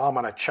 He said, well, I'm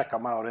going to check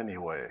him out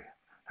anyway.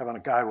 Having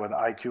a guy with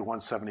IQ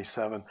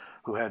 177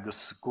 who had the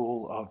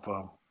school of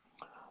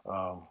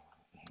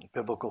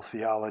biblical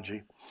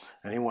theology,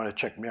 and he wanted to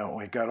check me out.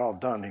 When he got all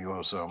done, he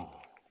goes,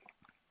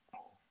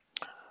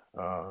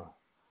 I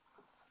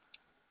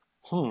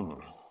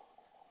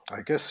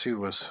guess he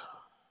was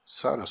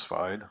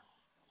satisfied,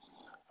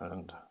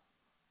 and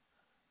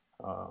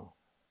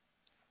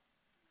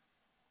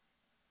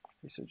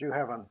he said, you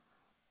have an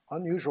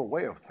unusual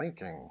way of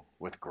thinking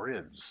with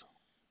grids.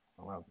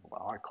 Well,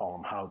 I call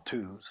them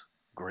how-tos,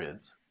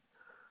 grids.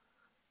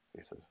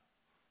 He says,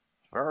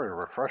 it's very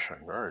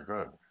refreshing, very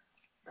good.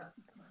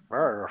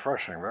 Very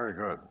refreshing, very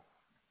good.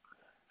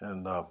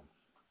 And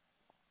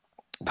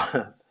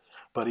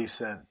but he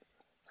said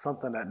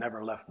something that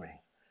never left me.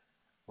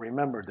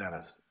 Remember,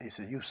 Dennis, he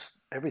said,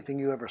 everything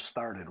you ever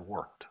started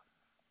worked.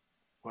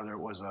 Whether it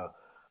was a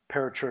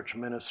parachurch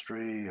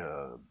ministry,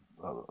 a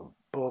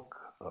book,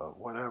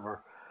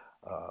 whatever,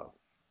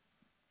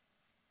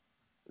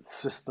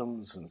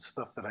 systems and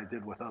stuff that I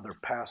did with other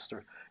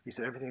pastors. He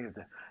said, everything,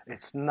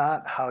 it's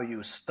not how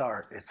you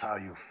start, it's how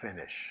you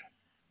finish.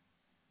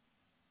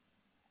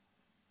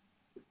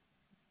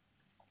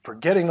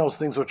 Forgetting those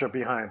things which are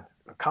behind,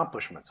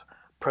 accomplishments,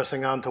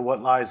 pressing on to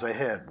what lies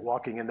ahead,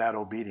 walking in that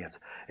obedience.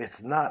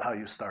 It's not how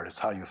you start, it's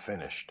how you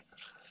finished.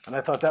 And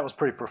I thought that was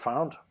pretty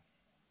profound.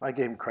 I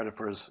gave him credit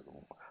for his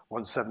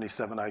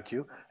 177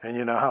 IQ. And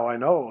you know how I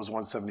know it was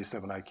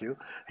 177 IQ?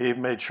 He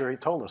made sure he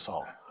told us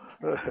all.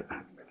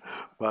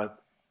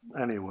 But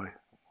anyway.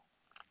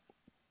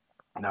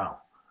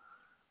 Now,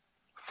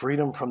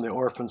 freedom from the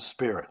orphan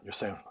spirit. You're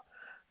saying,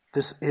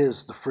 this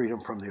is the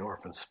freedom from the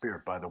orphan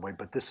spirit, by the way,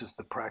 but this is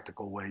the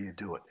practical way you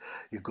do it.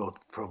 You go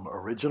from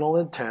original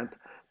intent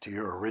to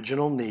your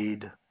original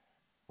need,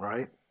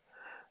 right?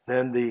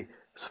 Then the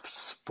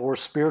 4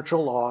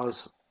 spiritual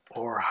laws,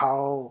 or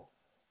how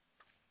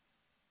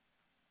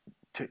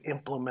to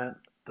implement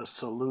the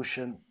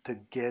solution to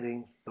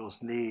getting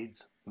those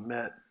needs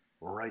met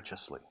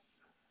righteously.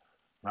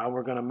 Now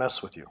we're going to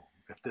mess with you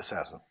if this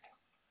hasn't.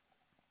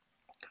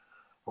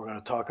 We're going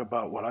to talk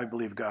about what I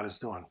believe God is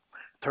doing.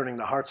 Turning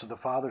the hearts of the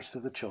fathers to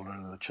the children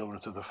and the children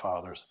to the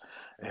fathers.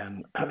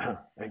 And,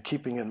 and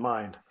keeping in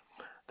mind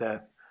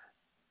that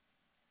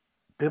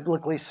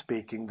biblically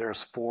speaking,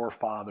 there's 4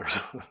 fathers.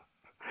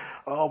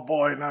 Oh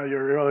boy, now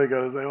you're really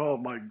going to say, oh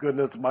my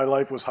goodness, my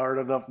life was hard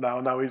enough now.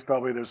 Now he's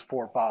telling me there's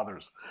 4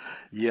 fathers.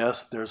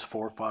 Yes, there's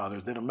 4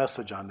 fathers. Did a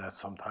message on that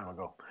some time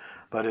ago.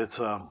 But it's,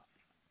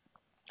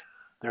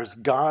 there's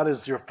God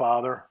as your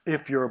father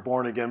if you're a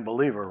born again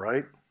believer,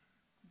 right?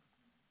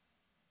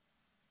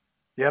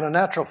 You had a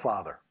natural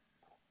father.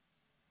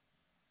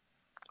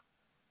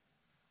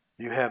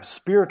 You have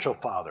spiritual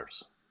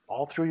fathers.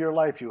 All through your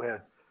life you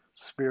had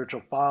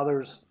spiritual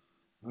fathers,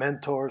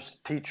 mentors,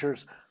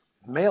 teachers,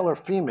 male or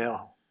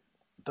female,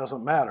 it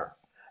doesn't matter.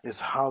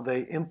 It's how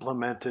they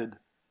implemented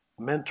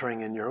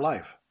mentoring in your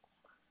life.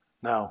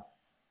 Now,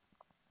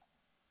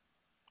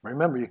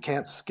 remember, you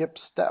can't skip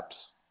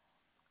steps.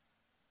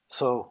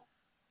 So,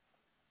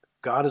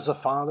 God is a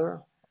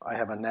father. I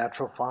have a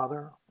natural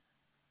father.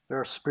 There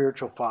are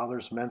spiritual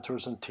fathers,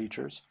 mentors, and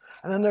teachers.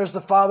 And then there's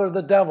the father of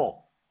the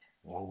devil.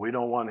 Well, we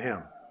don't want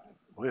him.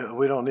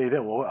 We don't need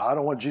him. Well, I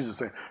don't want Jesus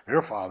saying,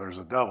 your father's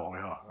a devil.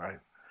 Yeah, right.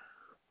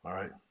 All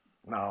right.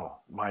 Now,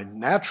 my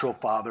natural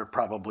father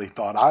probably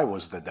thought I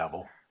was the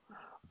devil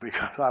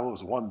because I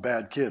was one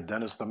bad kid,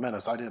 Dennis the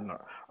Menace. I didn't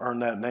earn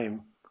that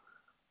name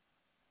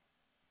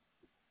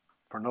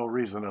for no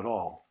reason at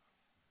all.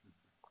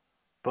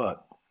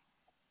 But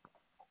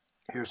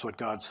here's what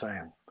God's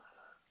saying.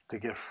 To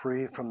get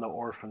free from the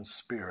orphan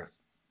spirit,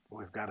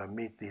 we've got to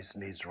meet these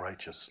needs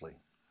righteously.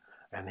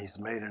 And he's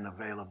made an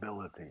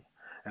availability.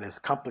 And as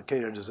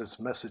complicated as this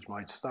message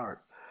might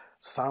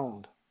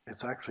sound,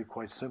 it's actually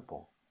quite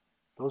simple.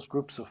 Those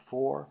groups of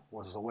 4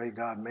 was the way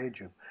God made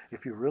you.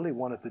 If you really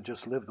wanted to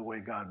just live the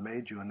way God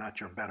made you and not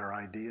your better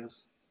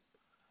ideas,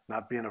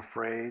 not being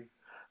afraid,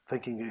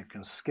 thinking you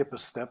can skip a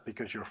step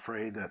because you're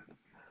afraid that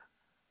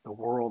the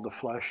world, the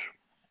flesh,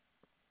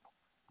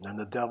 and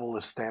the devil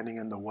is standing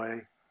in the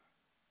way,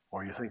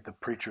 or you think the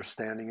preacher's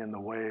standing in the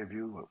way of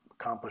you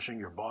accomplishing,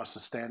 your boss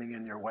is standing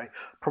in your way.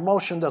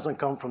 Promotion doesn't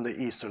come from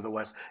the east or the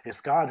west.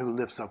 It's God who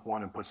lifts up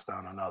one and puts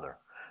down another.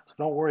 So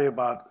don't worry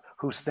about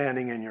who's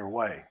standing in your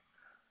way.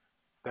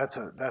 That's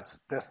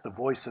the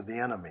voice of the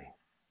enemy.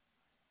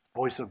 It's the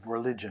voice of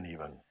religion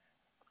even.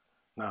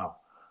 Now,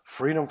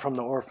 freedom from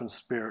the orphan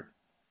spirit,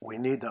 we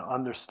need to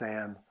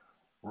understand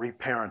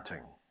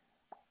reparenting.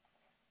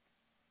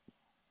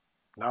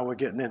 Now we're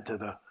getting into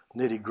the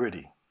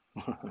nitty-gritty.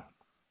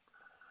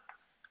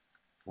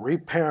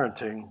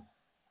 Reparenting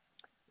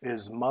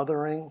is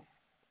mothering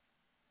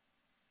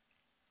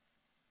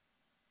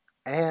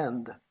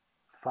and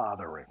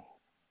fathering.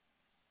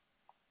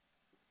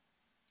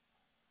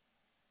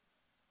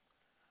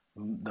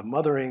 The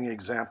mothering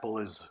example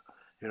is,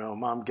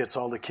 mom gets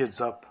all the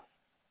kids up,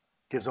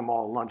 gives them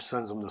all lunch,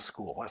 sends them to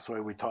school. That's the way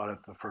we taught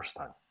it the first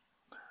time.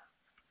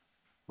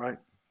 Right?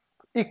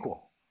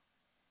 Equal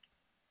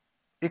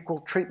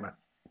treatment.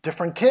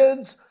 Different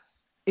kids,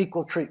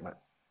 equal treatment.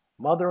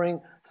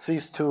 Mothering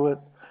sees to it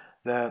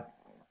that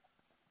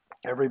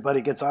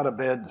everybody gets out of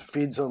bed,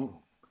 feeds them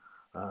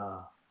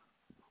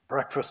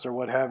breakfast or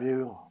what have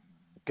you,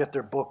 get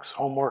their books,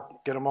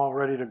 homework, get them all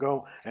ready to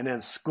go, and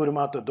then scoot them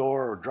out the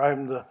door or drive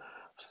them to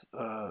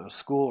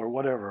school or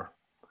whatever.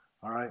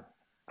 All right?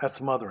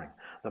 That's mothering.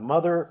 The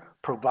mother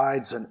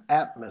provides an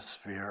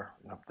atmosphere.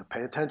 You have to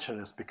pay attention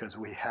to this because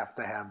we have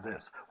to have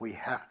this. We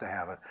have to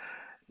have it.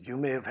 You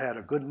may have had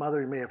a good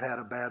mother, you may have had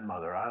a bad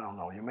mother. I don't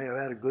know. You may have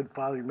had a good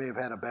father, you may have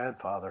had a bad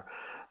father.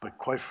 But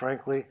quite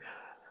frankly,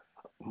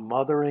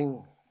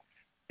 mothering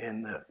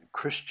in the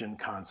Christian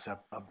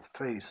concept of the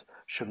faith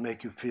should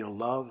make you feel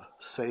loved,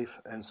 safe,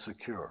 and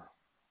secure.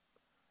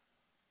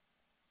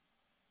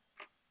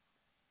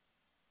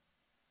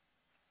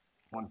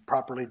 When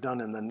properly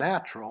done in the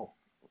natural,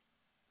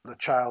 the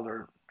child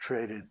are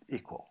treated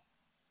equal.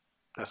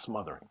 That's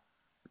mothering.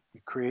 You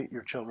create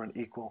your children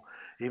equal.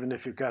 Even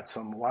if you've got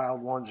some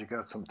wild ones, you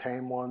got some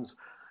tame ones,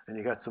 and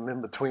you got some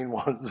in-between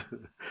ones,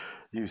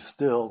 you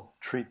still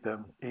treat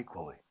them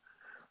equally.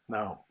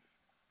 Now,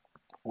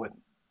 with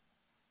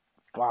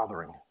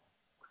fathering,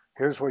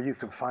 here's where you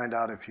can find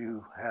out if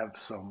you have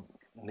some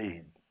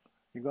need.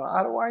 You go,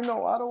 how do I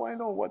know? How do I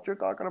know what you're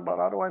talking about?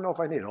 How do I know if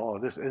I need it? Oh,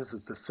 this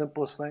is the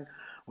simplest thing.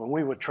 When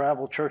we would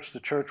travel church to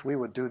church, we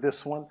would do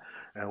this one,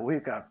 and we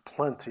got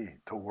plenty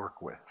to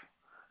work with.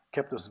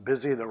 Kept us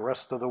busy the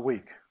rest of the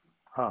week.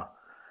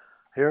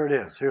 Here it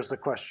is. Here's the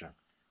question.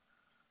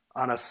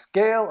 On a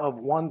scale of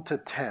 1 to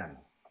 10,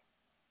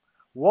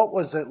 what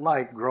was it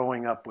like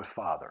growing up with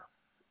Father?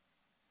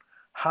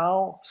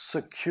 How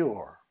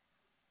secure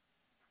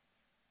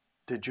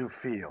did you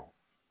feel?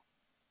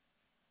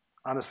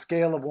 On a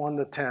scale of 1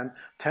 to 10,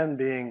 10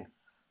 being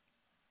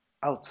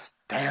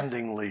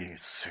outstandingly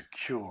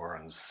secure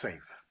and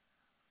safe.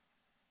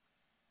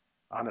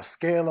 On a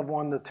scale of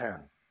 1 to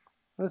 10.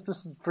 This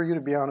is for you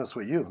to be honest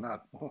with you,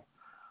 not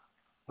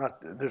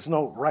there's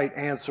no right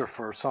answer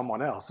for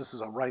someone else. This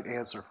is a right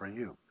answer for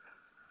you.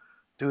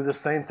 Do the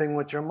same thing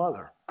with your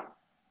mother.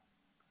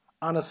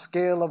 On a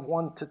scale of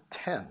 1 to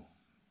 10,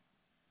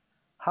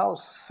 how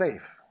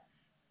safe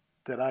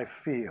did I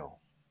feel?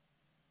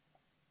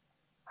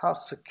 How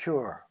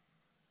secure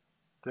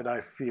did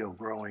I feel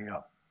growing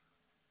up?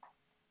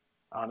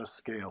 On a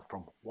scale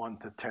from 1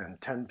 to 10,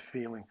 10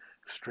 feeling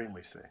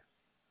extremely safe.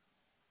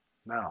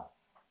 Now,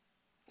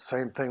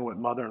 same thing with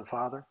mother and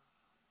father.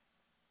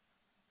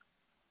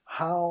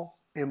 How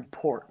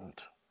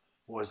important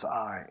was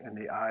I in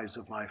the eyes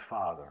of my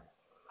father?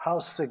 How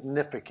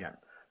significant,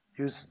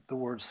 use the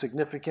word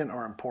significant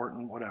or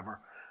important,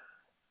 whatever,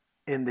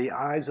 in the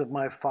eyes of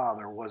my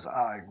father was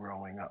I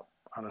growing up?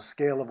 On a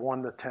scale of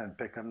 1 to 10,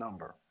 pick a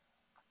number.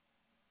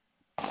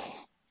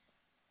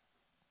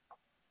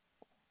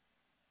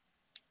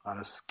 On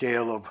a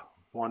scale of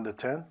 1 to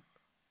 10,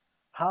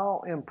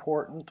 how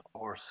important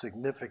or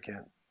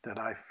significant did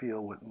I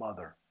feel with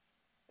mother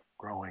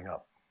growing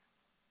up?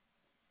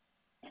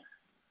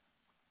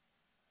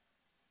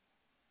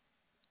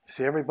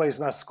 See, everybody's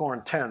not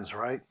scoring 10s,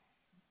 right?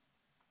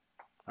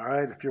 All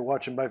right, if you're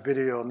watching by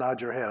video,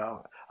 nod your head.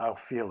 I'll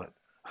feel it.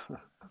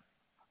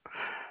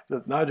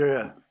 Just nod your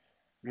head.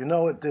 You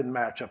know it didn't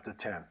match up to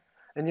 10.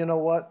 And you know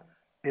what?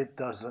 It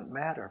doesn't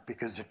matter,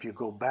 because if you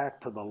go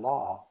back to the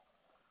law,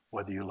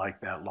 whether you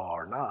like that law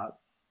or not,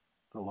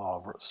 the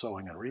law of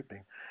sowing and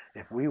reaping,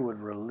 if we would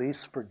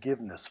release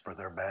forgiveness for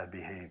their bad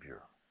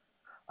behavior,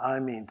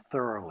 I mean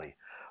thoroughly,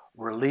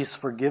 release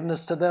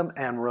forgiveness to them,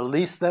 and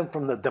release them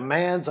from the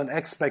demands and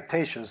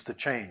expectations to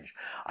change.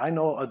 I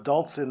know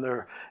adults in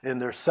their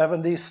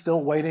 70s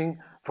still waiting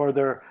for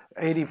their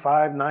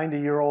 85,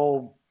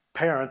 90-year-old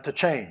parent to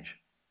change.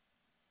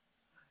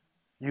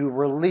 You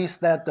release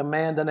that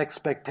demand and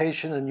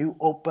expectation, and you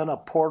open a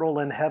portal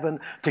in heaven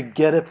to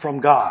get it from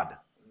God.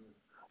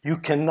 You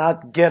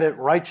cannot get it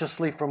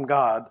righteously from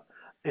God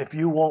if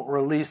you won't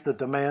release the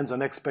demands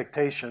and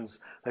expectations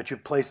that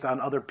you've placed on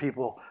other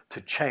people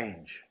to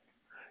change.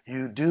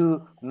 You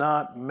do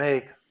not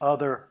make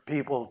other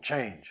people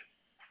change.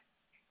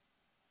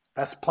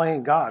 That's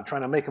playing God,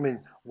 trying to make them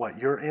in, what,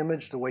 your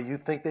image, the way you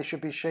think they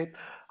should be shaped?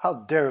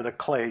 How dare the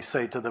clay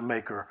say to the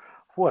maker,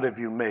 what have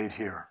you made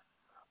here?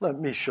 Let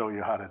me show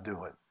you how to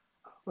do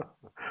it.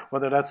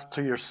 Whether that's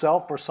to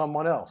yourself or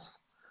someone else.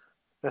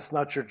 That's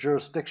not your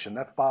jurisdiction.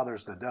 That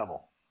father's the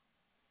devil.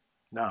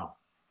 Now,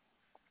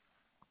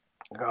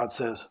 God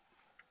says,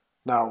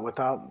 now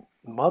without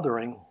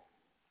mothering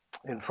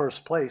in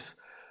first place,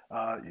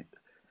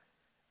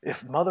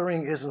 if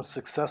mothering isn't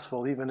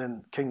successful, even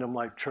in Kingdom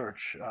Life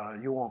Church,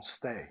 you won't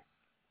stay.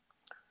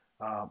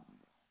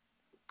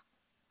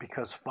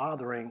 Because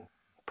fathering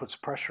puts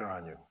pressure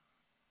on you.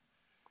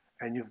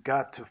 And you've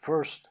got to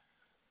first,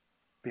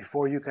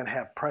 before you can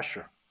have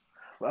pressure.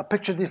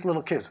 Picture these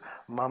little kids.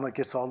 Mama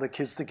gets all the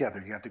kids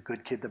together. You got the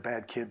good kid, the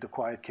bad kid, the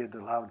quiet kid, the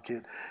loud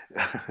kid,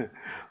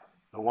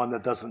 the one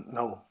that doesn't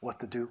know what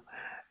to do.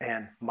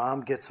 And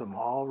mom gets them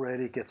all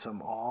ready, gets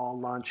them all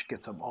lunch,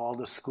 gets them all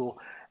to school.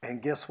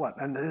 And guess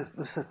what? And this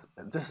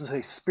is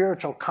a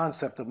spiritual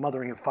concept of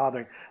mothering and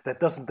fathering that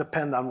doesn't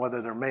depend on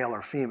whether they're male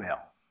or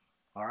female.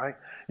 All right?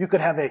 You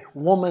could have a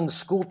woman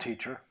school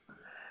teacher,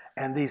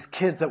 and these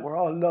kids that were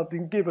all loved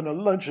and given a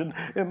luncheon,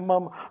 and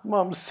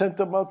mom sent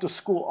them out to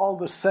school all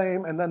the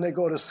same, and then they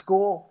go to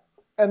school,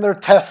 and they're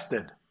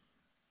tested.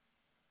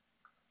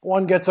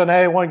 One gets an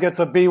A, one gets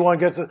a B, one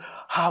gets a...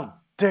 How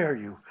dare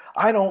you?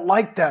 I don't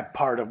like that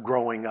part of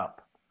growing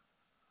up.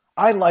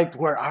 I liked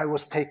where I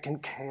was taken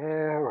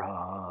care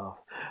of.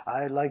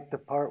 I liked the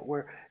part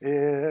where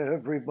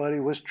everybody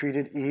was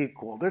treated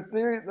equal.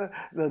 The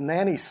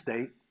nanny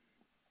state,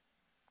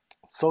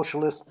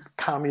 socialist,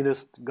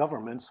 communist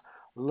governments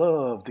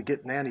love to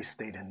get nanny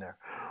state in there.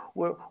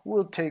 Well,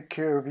 we'll take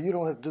care of you. You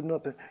don't have to do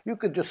nothing. You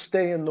could just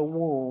stay in the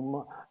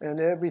womb and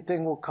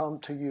everything will come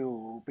to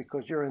you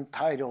because you're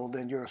entitled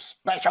and you're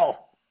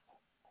special.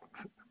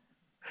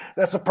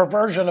 That's a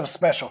perversion of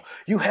special.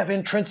 You have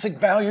intrinsic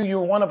value.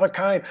 You're one of a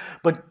kind.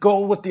 But go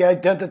with the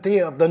identity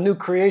of the new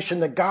creation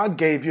that God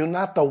gave you,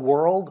 not the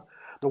world.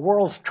 The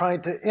world's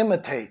trying to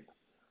imitate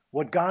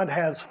what God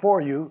has for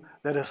you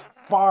that is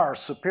far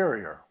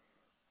superior.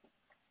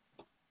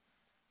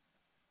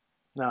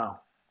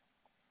 Now,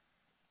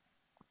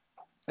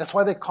 that's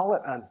why they call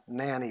it a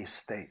nanny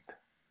state.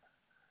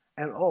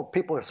 And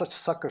people are such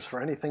suckers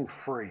for anything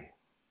free.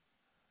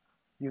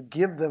 You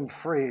give them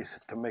free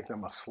to make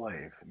them a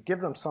slave.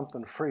 Give them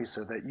something free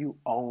so that you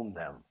own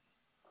them.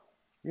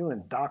 You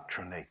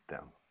indoctrinate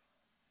them.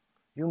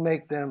 You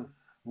make them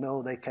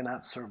know they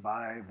cannot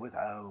survive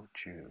without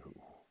you.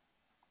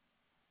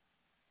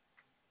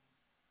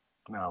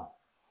 Now,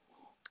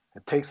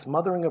 it takes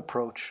mothering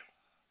approach.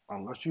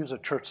 Let's use a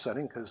church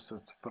setting because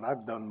that's what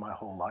I've done my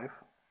whole life.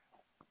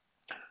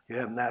 You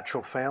have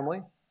natural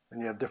family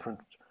and you have different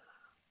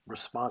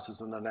responses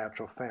in the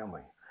natural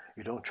family.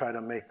 You don't try to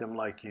make them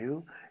like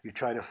you. You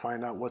try to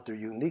find out what their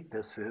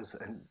uniqueness is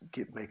and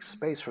make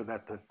space for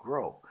that to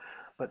grow.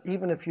 But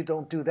even if you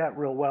don't do that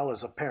real well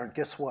as a parent,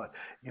 guess what?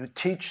 You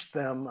teach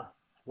them,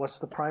 what's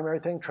the primary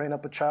thing? Train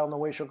up a child in the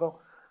way he shall go.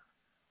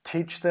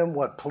 Teach them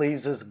what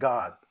pleases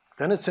God.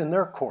 Then it's in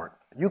their court.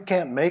 You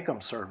can't make them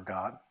serve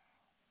God.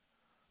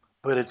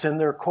 But it's in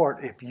their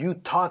court if you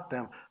taught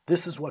them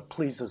this is what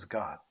pleases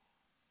God.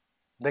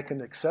 They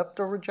can accept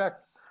or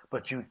reject,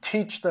 but you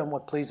teach them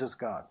what pleases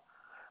God.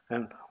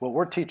 And what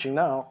we're teaching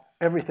now,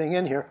 everything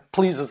in here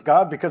pleases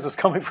God because it's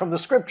coming from the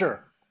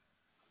Scripture.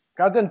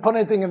 God didn't put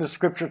anything in the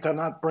Scripture to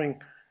not bring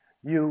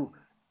you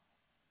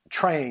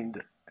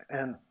trained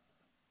and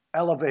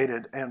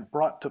elevated and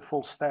brought to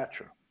full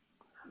stature.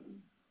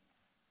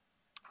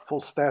 Full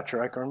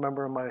stature. I can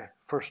remember in my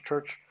first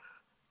church,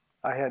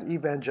 I had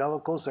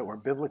evangelicals that were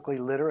biblically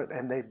literate,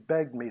 and they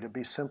begged me to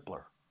be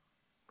simpler.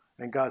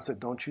 And God said,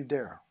 don't you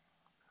dare.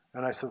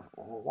 And I said,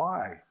 well,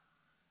 why?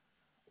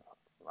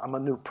 I'm a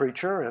new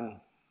preacher, and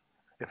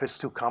if it's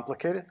too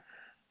complicated.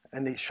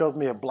 And he showed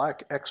me a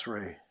black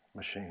x-ray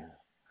machine.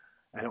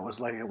 And it was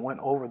like it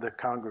went over the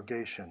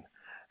congregation.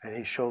 And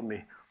he showed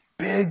me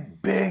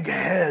big, big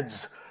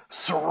heads,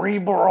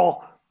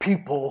 cerebral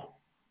people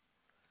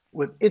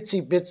with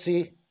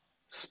itsy-bitsy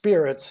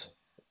spirits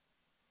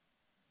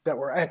that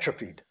were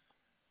atrophied.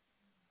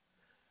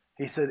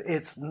 He said,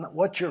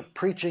 what you're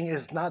preaching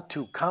is not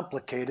too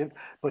complicated,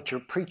 but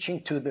you're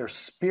preaching to their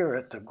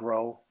spirit to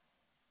grow.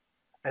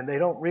 And they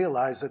don't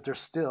realize that they're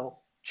still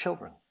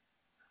children.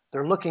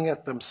 They're looking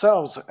at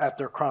themselves at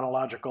their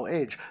chronological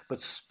age,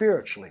 but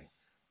spiritually,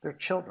 they're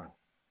children.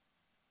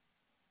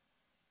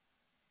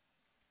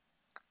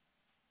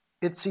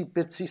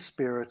 Itsy-bitsy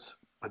spirits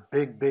but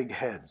big, big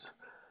heads.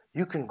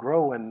 You can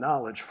grow in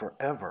knowledge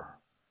forever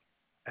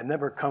and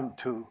never come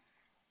to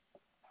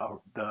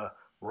the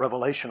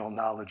revelational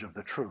knowledge of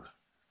the truth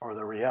or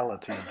the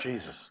reality of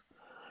Jesus.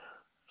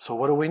 So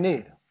what do we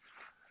need?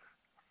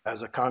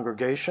 As a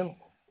congregation,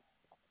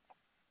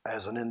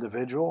 as an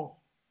individual,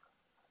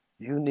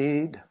 you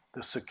need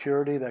the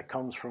security that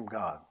comes from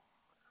God.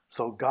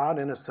 So God,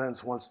 in a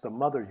sense, wants to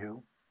mother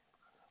you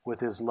with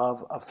his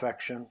love,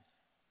 affection,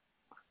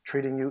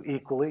 treating you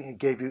equally. He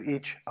gave you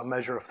each a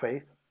measure of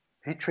faith.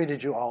 He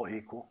treated you all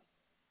equal.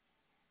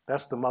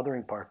 That's the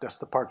mothering part. That's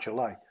the part you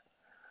like.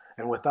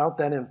 And without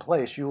that in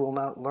place, you will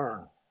not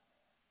learn.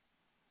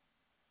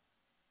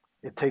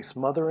 It takes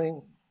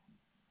mothering,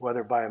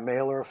 whether by a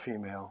male or a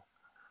female,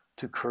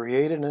 to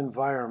create an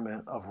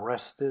environment of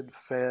rested,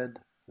 fed,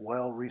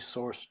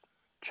 well-resourced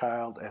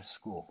child at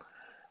school.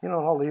 You know,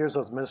 in all the years I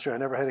was ministry, I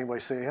never had anybody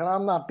say,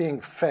 I'm not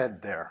being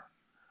fed there.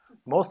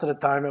 Most of the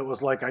time it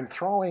was like I'm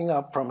throwing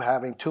up from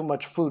having too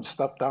much food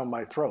stuffed down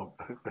my throat.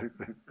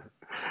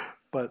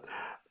 But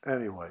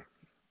anyway,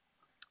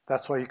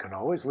 that's why you can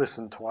always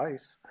listen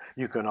twice.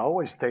 You can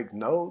always take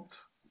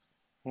notes.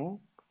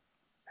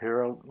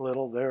 Here a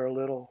little, there a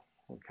little.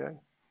 Okay?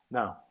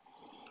 Now,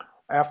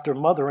 after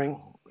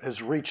mothering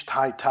has reached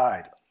high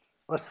tide,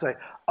 let's say,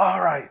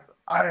 all right,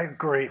 I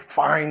agree,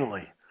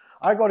 finally.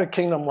 I go to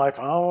Kingdom Life,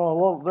 and I don't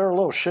know, they're a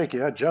little shaky.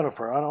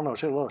 Jennifer, I don't know,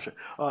 she's a little shaky.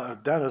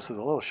 Dennis is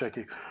a little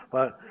shaky.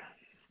 But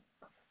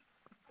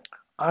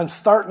I'm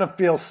starting to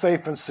feel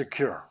safe and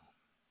secure.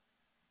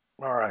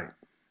 All right.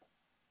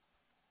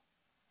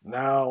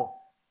 Now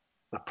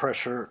the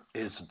pressure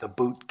is the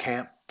boot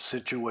camp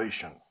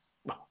situation.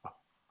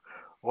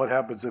 What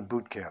happens in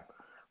boot camp?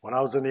 When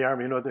I was in the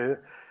Army, you know,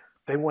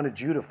 they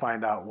wanted you to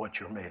find out what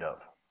you're made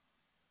of.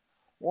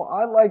 Well,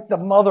 I like the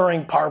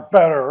mothering part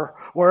better,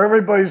 where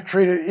everybody's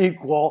treated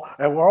equal,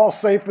 and we're all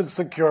safe and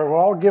secure, we're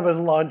all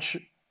given lunch,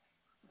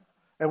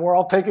 and we're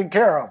all taken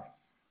care of.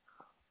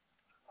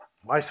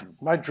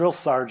 My drill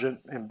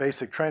sergeant in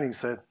basic training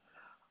said,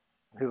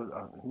 he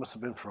must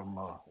have been from,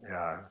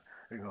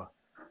 he goes,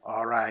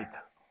 all right,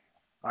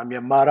 I'm your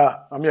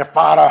mother, I'm your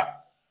father.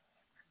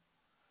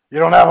 You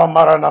don't have a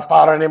mother and a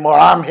father anymore,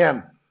 I'm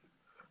him.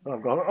 And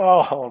I'm going,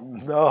 oh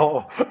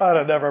no, I'd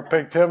have never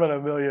picked him in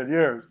a million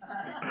years.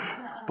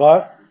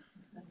 But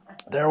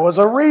there was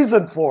a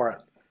reason for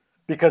it,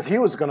 because he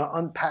was going to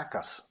unpack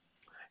us.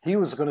 He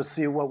was going to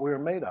see what we were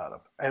made out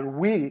of. And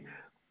we,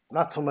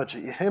 not so much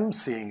him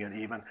seeing it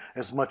even,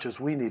 as much as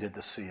we needed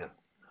to see it.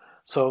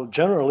 So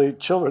generally,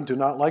 children do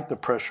not like the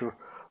pressure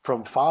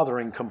from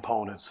fathering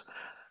components.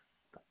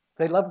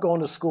 They love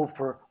going to school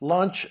for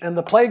lunch and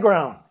the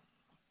playground.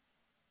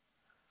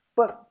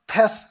 But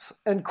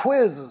tests and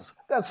quizzes,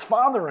 that's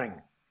fathering.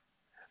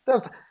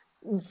 That's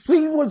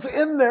see what's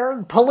in there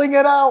and pulling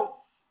it out.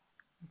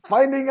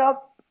 Finding out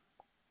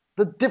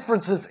the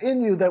differences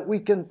in you that we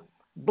can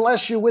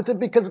bless you with it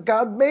because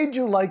God made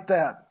you like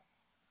that.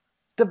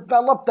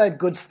 Develop that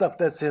good stuff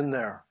that's in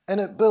there, and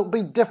it will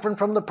be different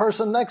from the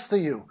person next to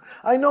you.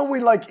 I know we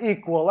like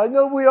equal. I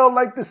know we all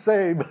like the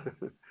same.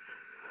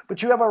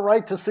 But you have a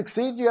right to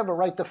succeed. You have a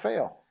right to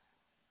fail.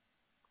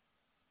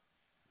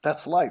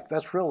 That's life.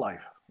 That's real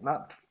life.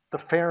 Not the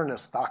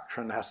fairness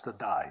doctrine has to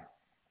die.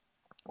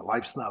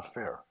 Life's not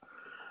fair.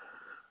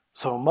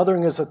 So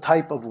mothering is a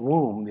type of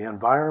womb. The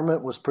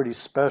environment was pretty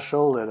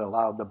special. It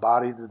allowed the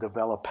body to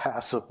develop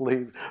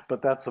passively,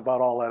 but that's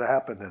about all that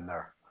happened in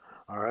there.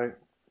 All right?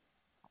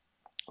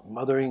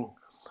 Mothering,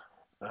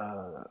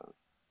 and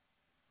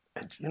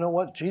you know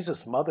what?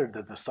 Jesus mothered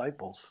the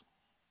disciples.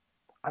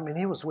 I mean,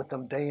 he was with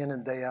them day in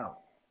and day out.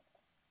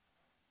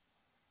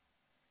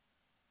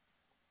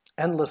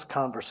 Endless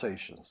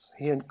conversations.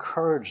 He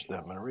encouraged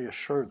them and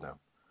reassured them.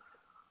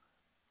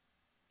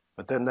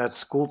 But then that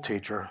school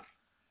teacher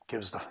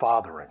gives the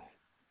fathering,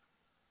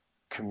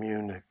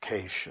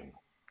 communication,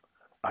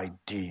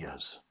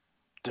 ideas,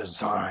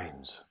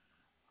 designs,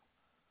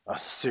 a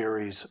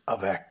series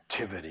of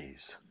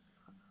activities.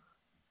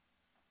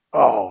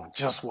 Oh,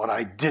 just what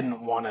I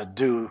didn't want to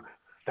do,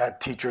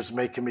 that teacher's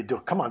making me do.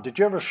 Come on, did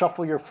you ever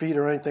shuffle your feet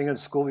or anything in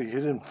school? You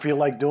didn't feel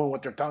like doing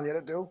what they're telling you to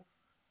do?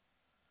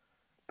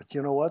 But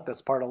you know what?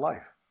 That's part of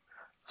life.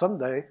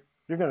 Someday,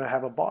 you're going to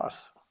have a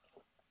boss.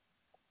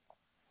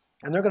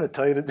 And they're going to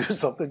tell you to do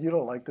something you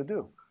don't like to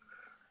do.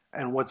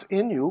 And what's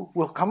in you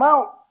will come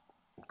out,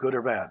 good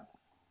or bad.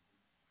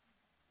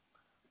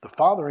 The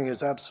fathering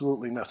is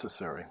absolutely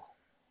necessary.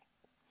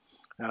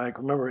 And I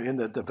remember in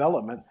the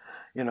development,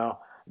 you know,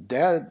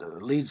 dad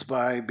leads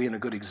by being a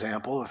good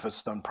example if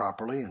it's done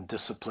properly and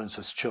disciplines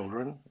his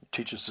children,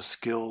 teaches the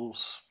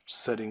skills,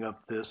 setting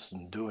up this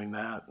and doing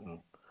that, and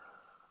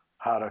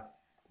how to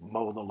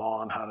mow the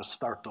lawn, how to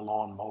start the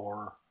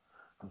lawnmower,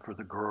 and for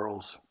the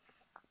girls,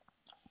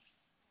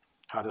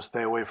 how to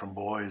stay away from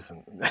boys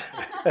and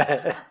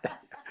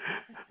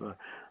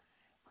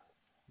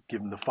give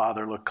them the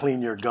father look,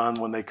 clean your gun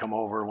when they come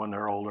over when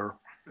they're older.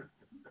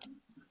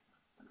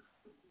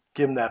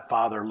 Give them that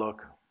father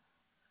look.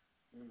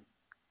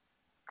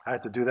 I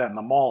had to do that in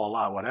the mall a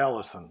lot with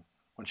Allison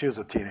when she was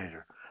a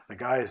teenager.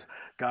 The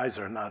guys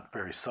are not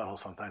very subtle.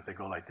 Sometimes they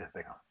go like this.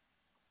 They go.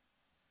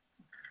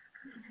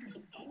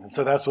 And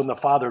so that's when the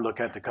father look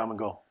at to come and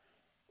go.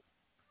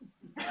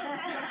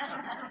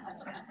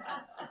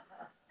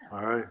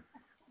 All right.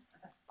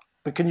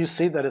 But can you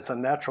see that it's a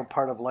natural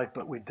part of life,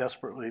 but we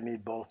desperately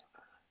need both?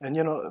 And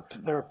you know,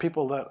 there are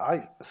people that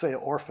I say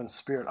orphan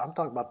spirit. I'm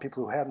talking about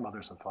people who had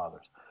mothers and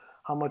fathers.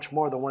 How much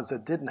more the ones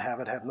that didn't have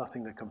it have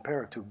nothing to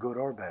compare it to, good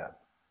or bad.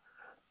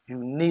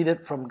 You need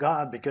it from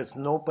God because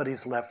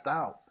nobody's left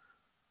out.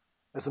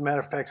 As a matter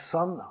of fact,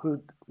 some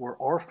who were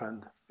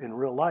orphaned in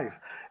real life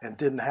and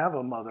didn't have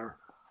a mother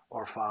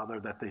or father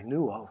that they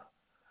knew of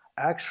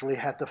actually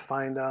had to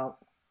find out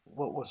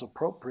what was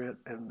appropriate,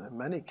 and in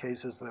many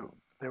cases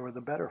they were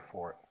the better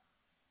for it.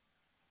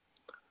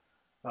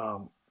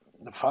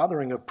 The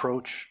fathering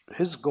approach,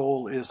 his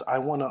goal is I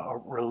want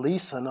to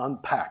release and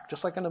unpack,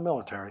 just like in the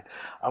military,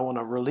 I want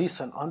to release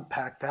and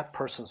unpack that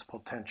person's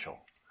potential.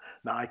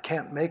 Now, I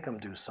can't make them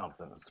do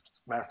something. As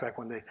a matter of fact,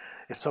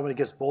 if somebody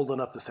gets bold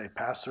enough to say,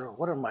 Pastor,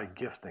 what are my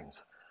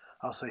giftings?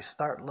 I'll say,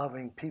 start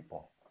loving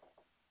people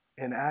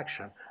in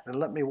action and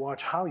let me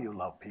watch how you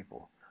love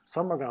people.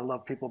 Some are going to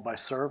love people by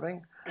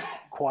serving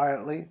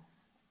quietly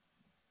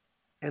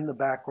in the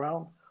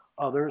background.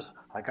 Others,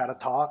 I got to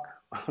talk.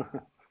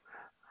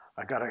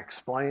 I got to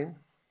explain.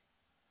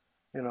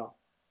 You know,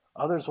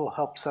 others will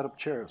help set up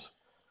chairs.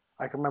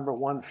 I can remember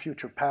one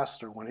future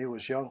pastor when he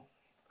was young.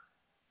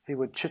 He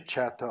would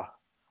chit-chat to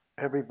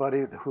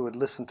everybody who would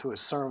listen to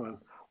his sermon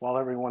while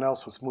everyone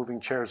else was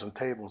moving chairs and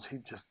tables.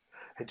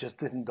 It just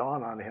didn't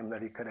dawn on him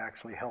that he could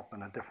actually help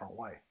in a different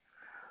way.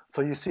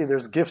 So you see,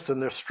 there's gifts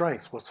and there's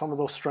strengths. Well, some of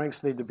those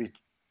strengths need to be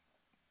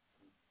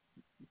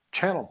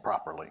channeled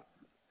properly.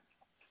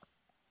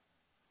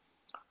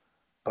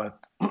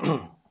 But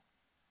the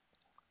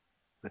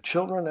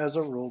children, as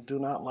a rule, do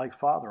not like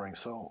fathering.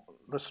 So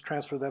let's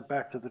transfer that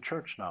back to the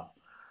church now.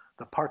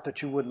 The part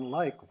that you wouldn't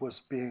like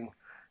was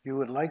you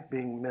would like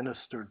being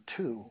ministered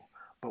to,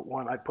 but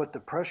when I put the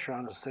pressure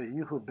on to say,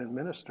 you who've been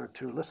ministered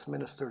to, let's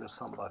minister to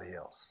somebody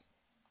else.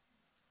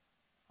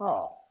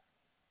 Oh,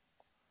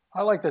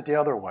 I liked it the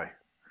other way.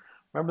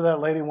 Remember that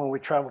lady when we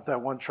traveled to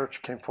that one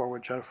church, came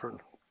forward, Jennifer,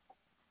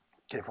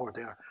 came forward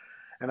there,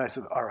 and I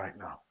said, all right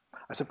now.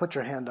 I said, put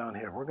your hand down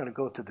here. We're going to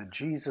go to the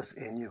Jesus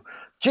in you.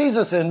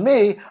 Jesus in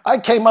me? I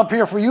came up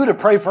here for you to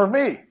pray for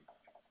me.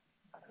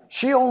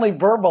 She only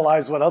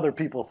verbalized what other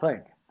people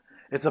think.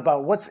 It's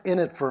about what's in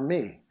it for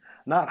me,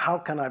 not how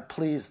can I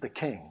please the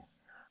king?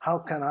 How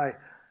can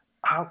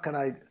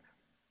I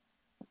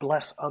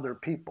bless other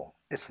people?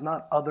 It's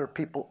not other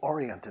people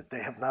oriented.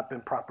 They have not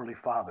been properly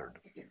fathered.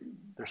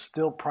 They're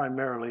still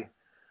primarily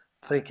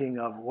thinking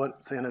of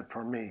what's in it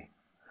for me.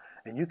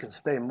 And you can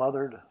stay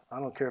mothered. I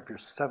don't care if you're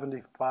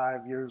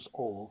 75 years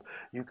old.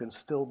 You can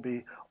still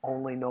be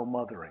only know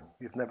mothering.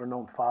 You've never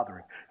known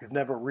fathering. You've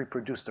never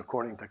reproduced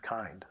according to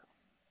kind.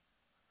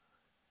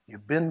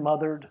 You've been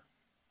mothered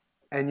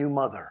and you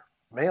mother,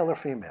 male or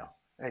female,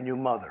 and you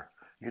mother.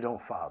 You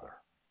don't father.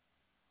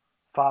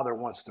 Father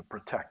wants to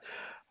protect.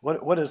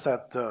 What is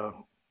that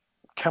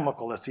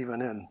chemical that's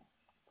even in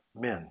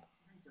men?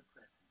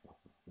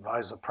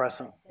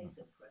 Vasopressin.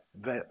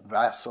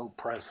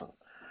 Vasopressin.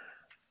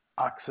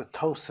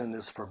 Oxytocin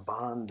is for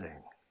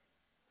bonding.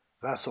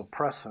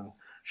 Vasopressin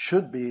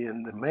should be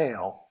in the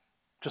male,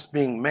 just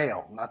being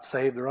male, not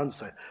saved or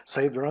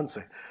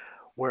unsaved,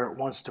 where it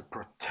wants to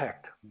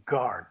protect,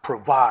 guard,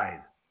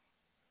 provide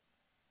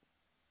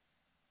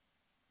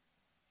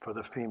for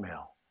the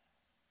female.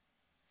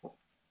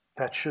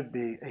 That should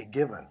be a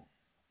given.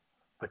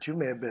 But you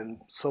may have been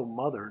so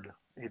mothered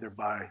either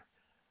by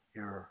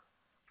your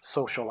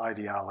social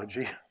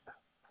ideology,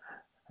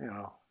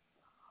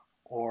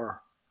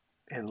 or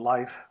in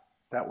life,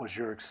 that was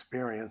your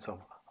experience of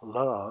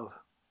love.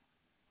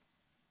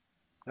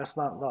 That's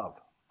not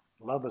love.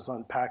 Love is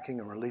unpacking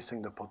and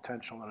releasing the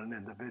potential in an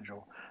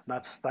individual,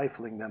 not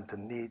stifling them to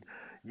need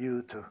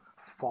you to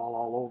fall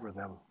all over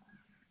them,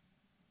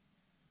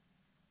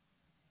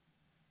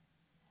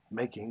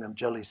 making them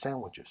jelly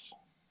sandwiches.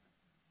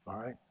 All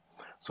right?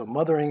 So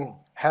mothering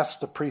has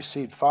to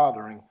precede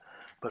fathering,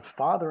 but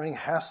fathering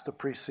has to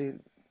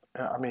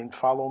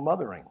follow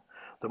mothering.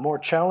 The more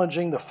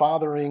challenging the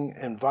fathering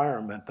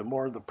environment, the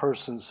more the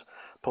person's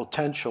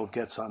potential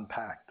gets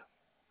unpacked.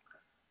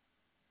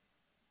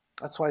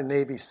 That's why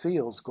Navy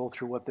SEALs go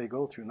through what they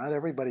go through. Not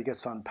everybody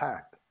gets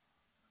unpacked.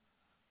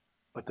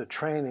 But the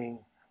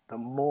training, the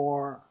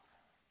more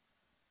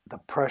the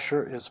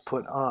pressure is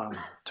put on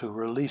to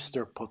release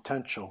their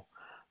potential,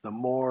 the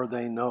more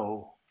they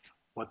know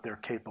what they're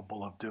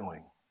capable of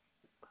doing.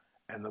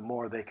 And the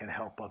more they can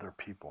help other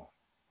people.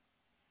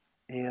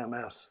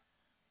 EMS,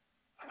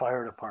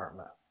 fire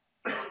department,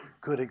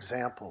 good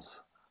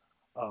examples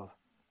of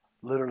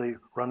literally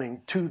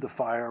running to the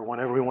fire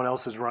when everyone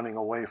else is running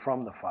away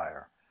from the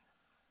fire.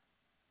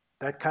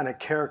 That kind of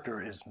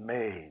character is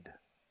made.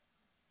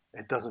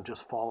 It doesn't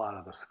just fall out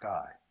of the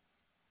sky.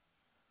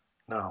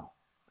 No.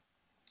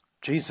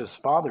 Jesus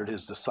fathered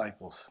his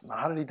disciples. Now,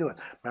 how did he do it?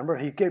 Remember,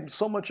 he gave them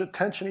so much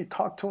attention. He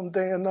talked to them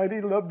day and night.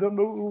 He loved them.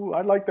 Ooh,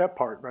 I like that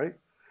part, right?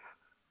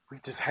 We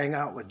just hang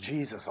out with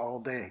Jesus all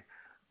day.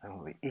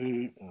 And we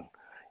eat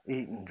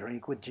and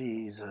drink with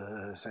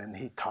Jesus. And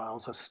he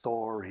tells us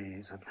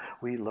stories. And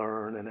we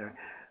learn.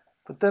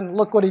 But then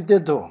look what he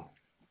did to them.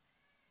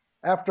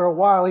 After a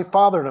while, he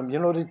fathered them. You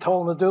know what he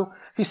told them to do?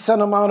 He sent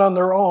them out on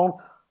their own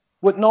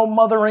with no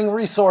mothering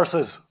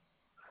resources.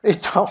 He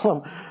told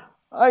them,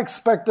 I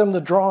expect them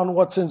to draw on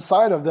what's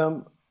inside of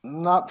them,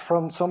 not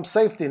from some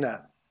safety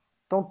net.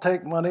 Don't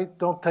take money.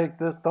 Don't take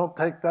this. Don't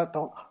take that.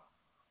 Don't.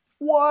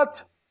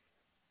 What?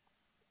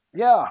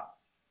 Yeah,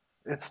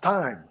 it's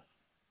time.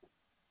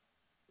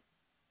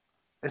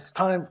 It's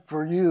time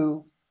for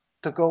you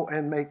to go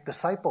and make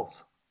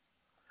disciples.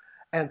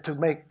 And to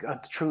make a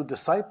true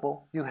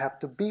disciple, you have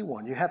to be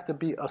one. You have to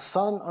be a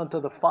son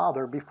unto the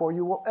Father before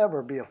you will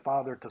ever be a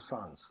father to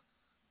sons.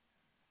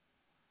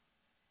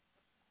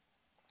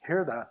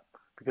 Hear that?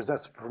 Because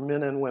that's for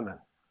men and women.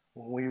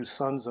 When we use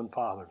sons and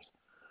fathers.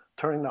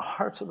 Turning the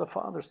hearts of the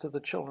fathers to the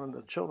children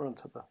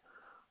to the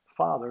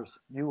fathers,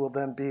 you will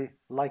then be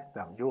like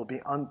them. You will be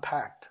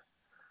unpacked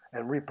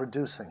and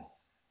reproducing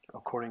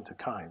according to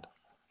kind.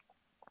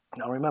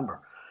 Now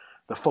remember,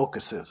 the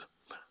focus is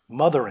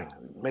mothering.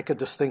 Make a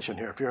distinction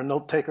here. If you're a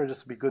note taker,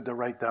 this would be good to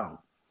write down.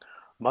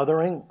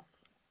 Mothering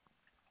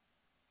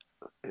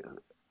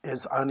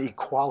is on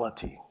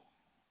equality.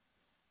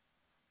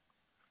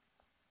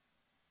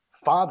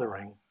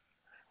 Fathering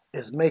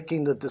is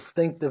making the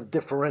distinctive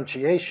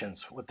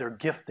differentiations with their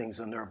giftings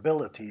and their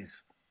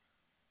abilities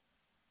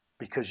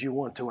because you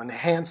want to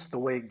enhance the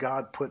way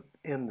God put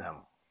in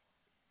them.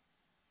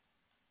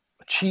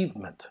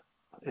 Achievement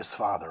is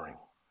fathering.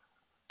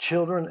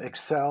 Children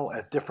excel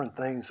at different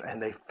things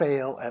and they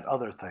fail at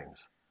other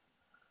things.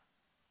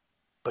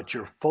 But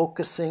you're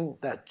focusing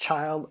that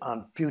child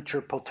on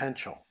future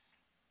potential.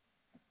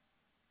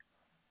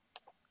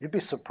 You'd be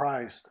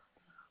surprised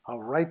how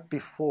right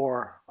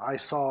before I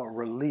saw a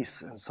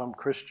release in some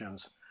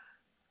Christians,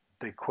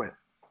 they quit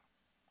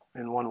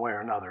in one way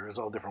or another. There's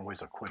all different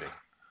ways of quitting.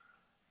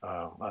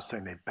 I'm not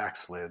saying they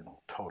backslid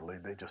totally.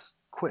 They just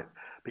quit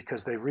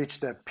because they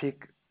reached that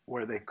peak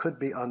where they could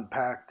be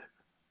unpacked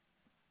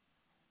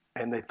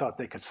and they thought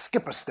they could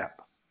skip a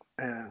step.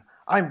 And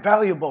I'm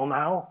valuable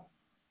now.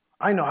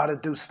 I know how to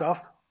do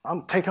stuff.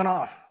 I'm taking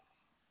off.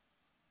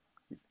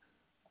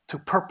 To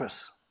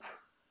purpose.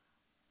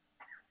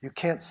 You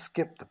can't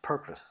skip the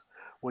purpose.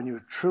 When you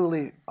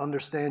truly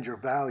understand your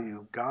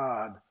value,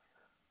 God,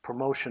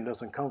 promotion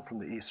doesn't come from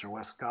the east or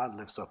west. God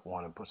lifts up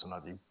one and puts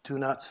another. You do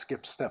not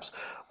skip steps.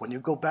 When you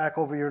go back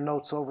over your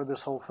notes over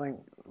this whole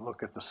thing,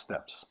 look at the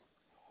steps.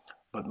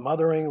 But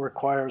mothering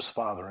requires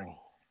fathering.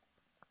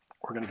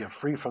 We're going to get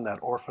free from that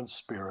orphan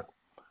spirit.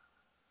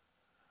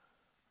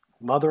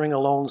 Mothering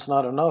alone is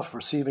not enough.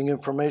 Receiving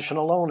information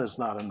alone is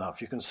not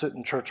enough. You can sit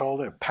in church all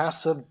day.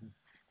 Passive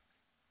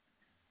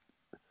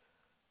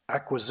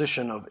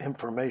acquisition of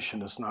information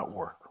does not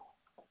work.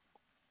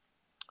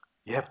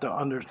 You have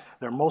to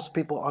most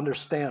people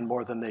understand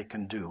more than they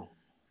can do.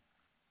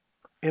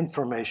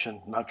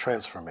 Information, not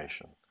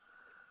transformation.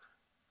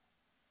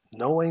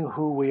 Knowing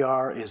who we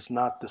are is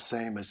not the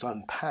same as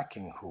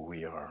unpacking who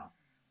we are.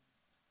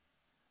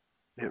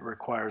 It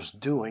requires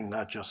doing,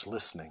 not just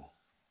listening.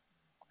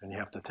 And you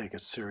have to take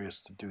it serious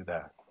to do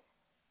that.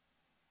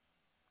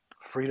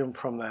 Freedom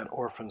from that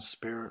orphan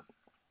spirit.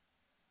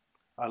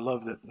 I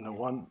love that in the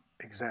one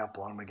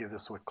example, I'm going to give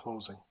this with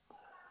closing,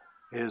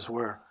 is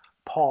where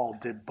Paul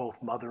did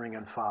both mothering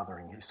and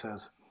fathering. He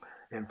says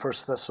in 1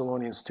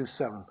 Thessalonians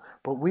 2:7,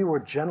 but we were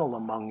gentle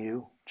among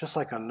you, just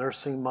like a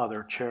nursing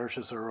mother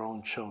cherishes her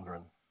own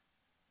children,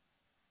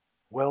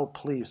 well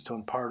pleased to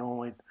impart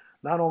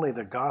not only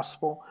the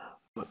gospel,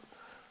 but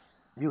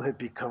you had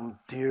become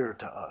dear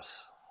to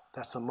us.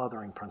 That's a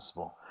mothering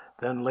principle.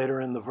 Then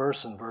later in the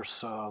verse, in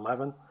verse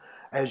 11,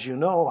 as you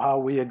know how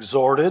we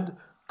exhorted,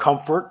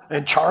 comfort,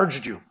 and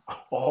charged you.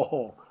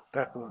 Oh,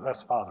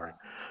 that's fathering.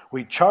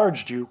 We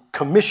charged you,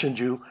 commissioned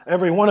you,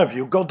 every one of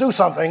you, go do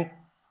something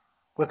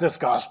with this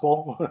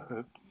gospel,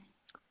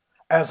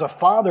 as a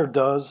father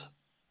does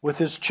with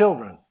his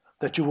children,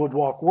 that you would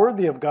walk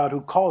worthy of God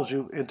who calls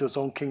you into his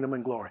own kingdom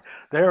and glory.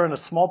 There in a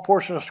small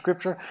portion of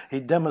Scripture, he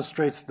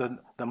demonstrates the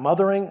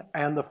mothering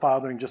and the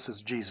fathering just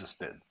as Jesus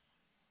did.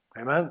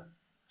 Amen?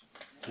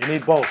 You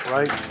need both,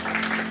 right?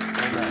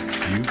 Amen.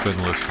 You've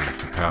been listening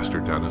to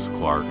Pastor Dennis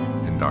Clark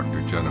and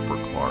Dr. Jennifer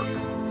Clark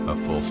of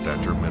Full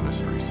Stature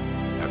Ministries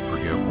at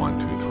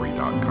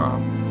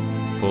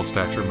Forgive123.com. Full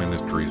Stature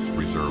Ministries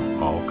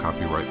reserve all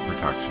copyright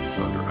protections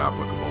under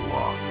applicable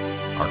law.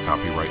 Our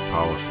copyright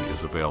policy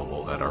is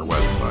available at our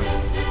website,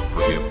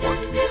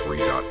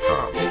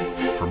 Forgive123.com.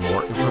 For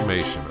more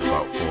information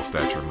about Full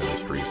Stature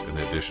Ministries and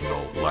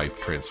additional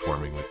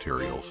life-transforming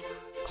materials,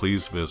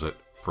 please visit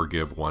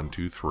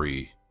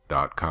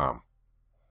Forgive123.com.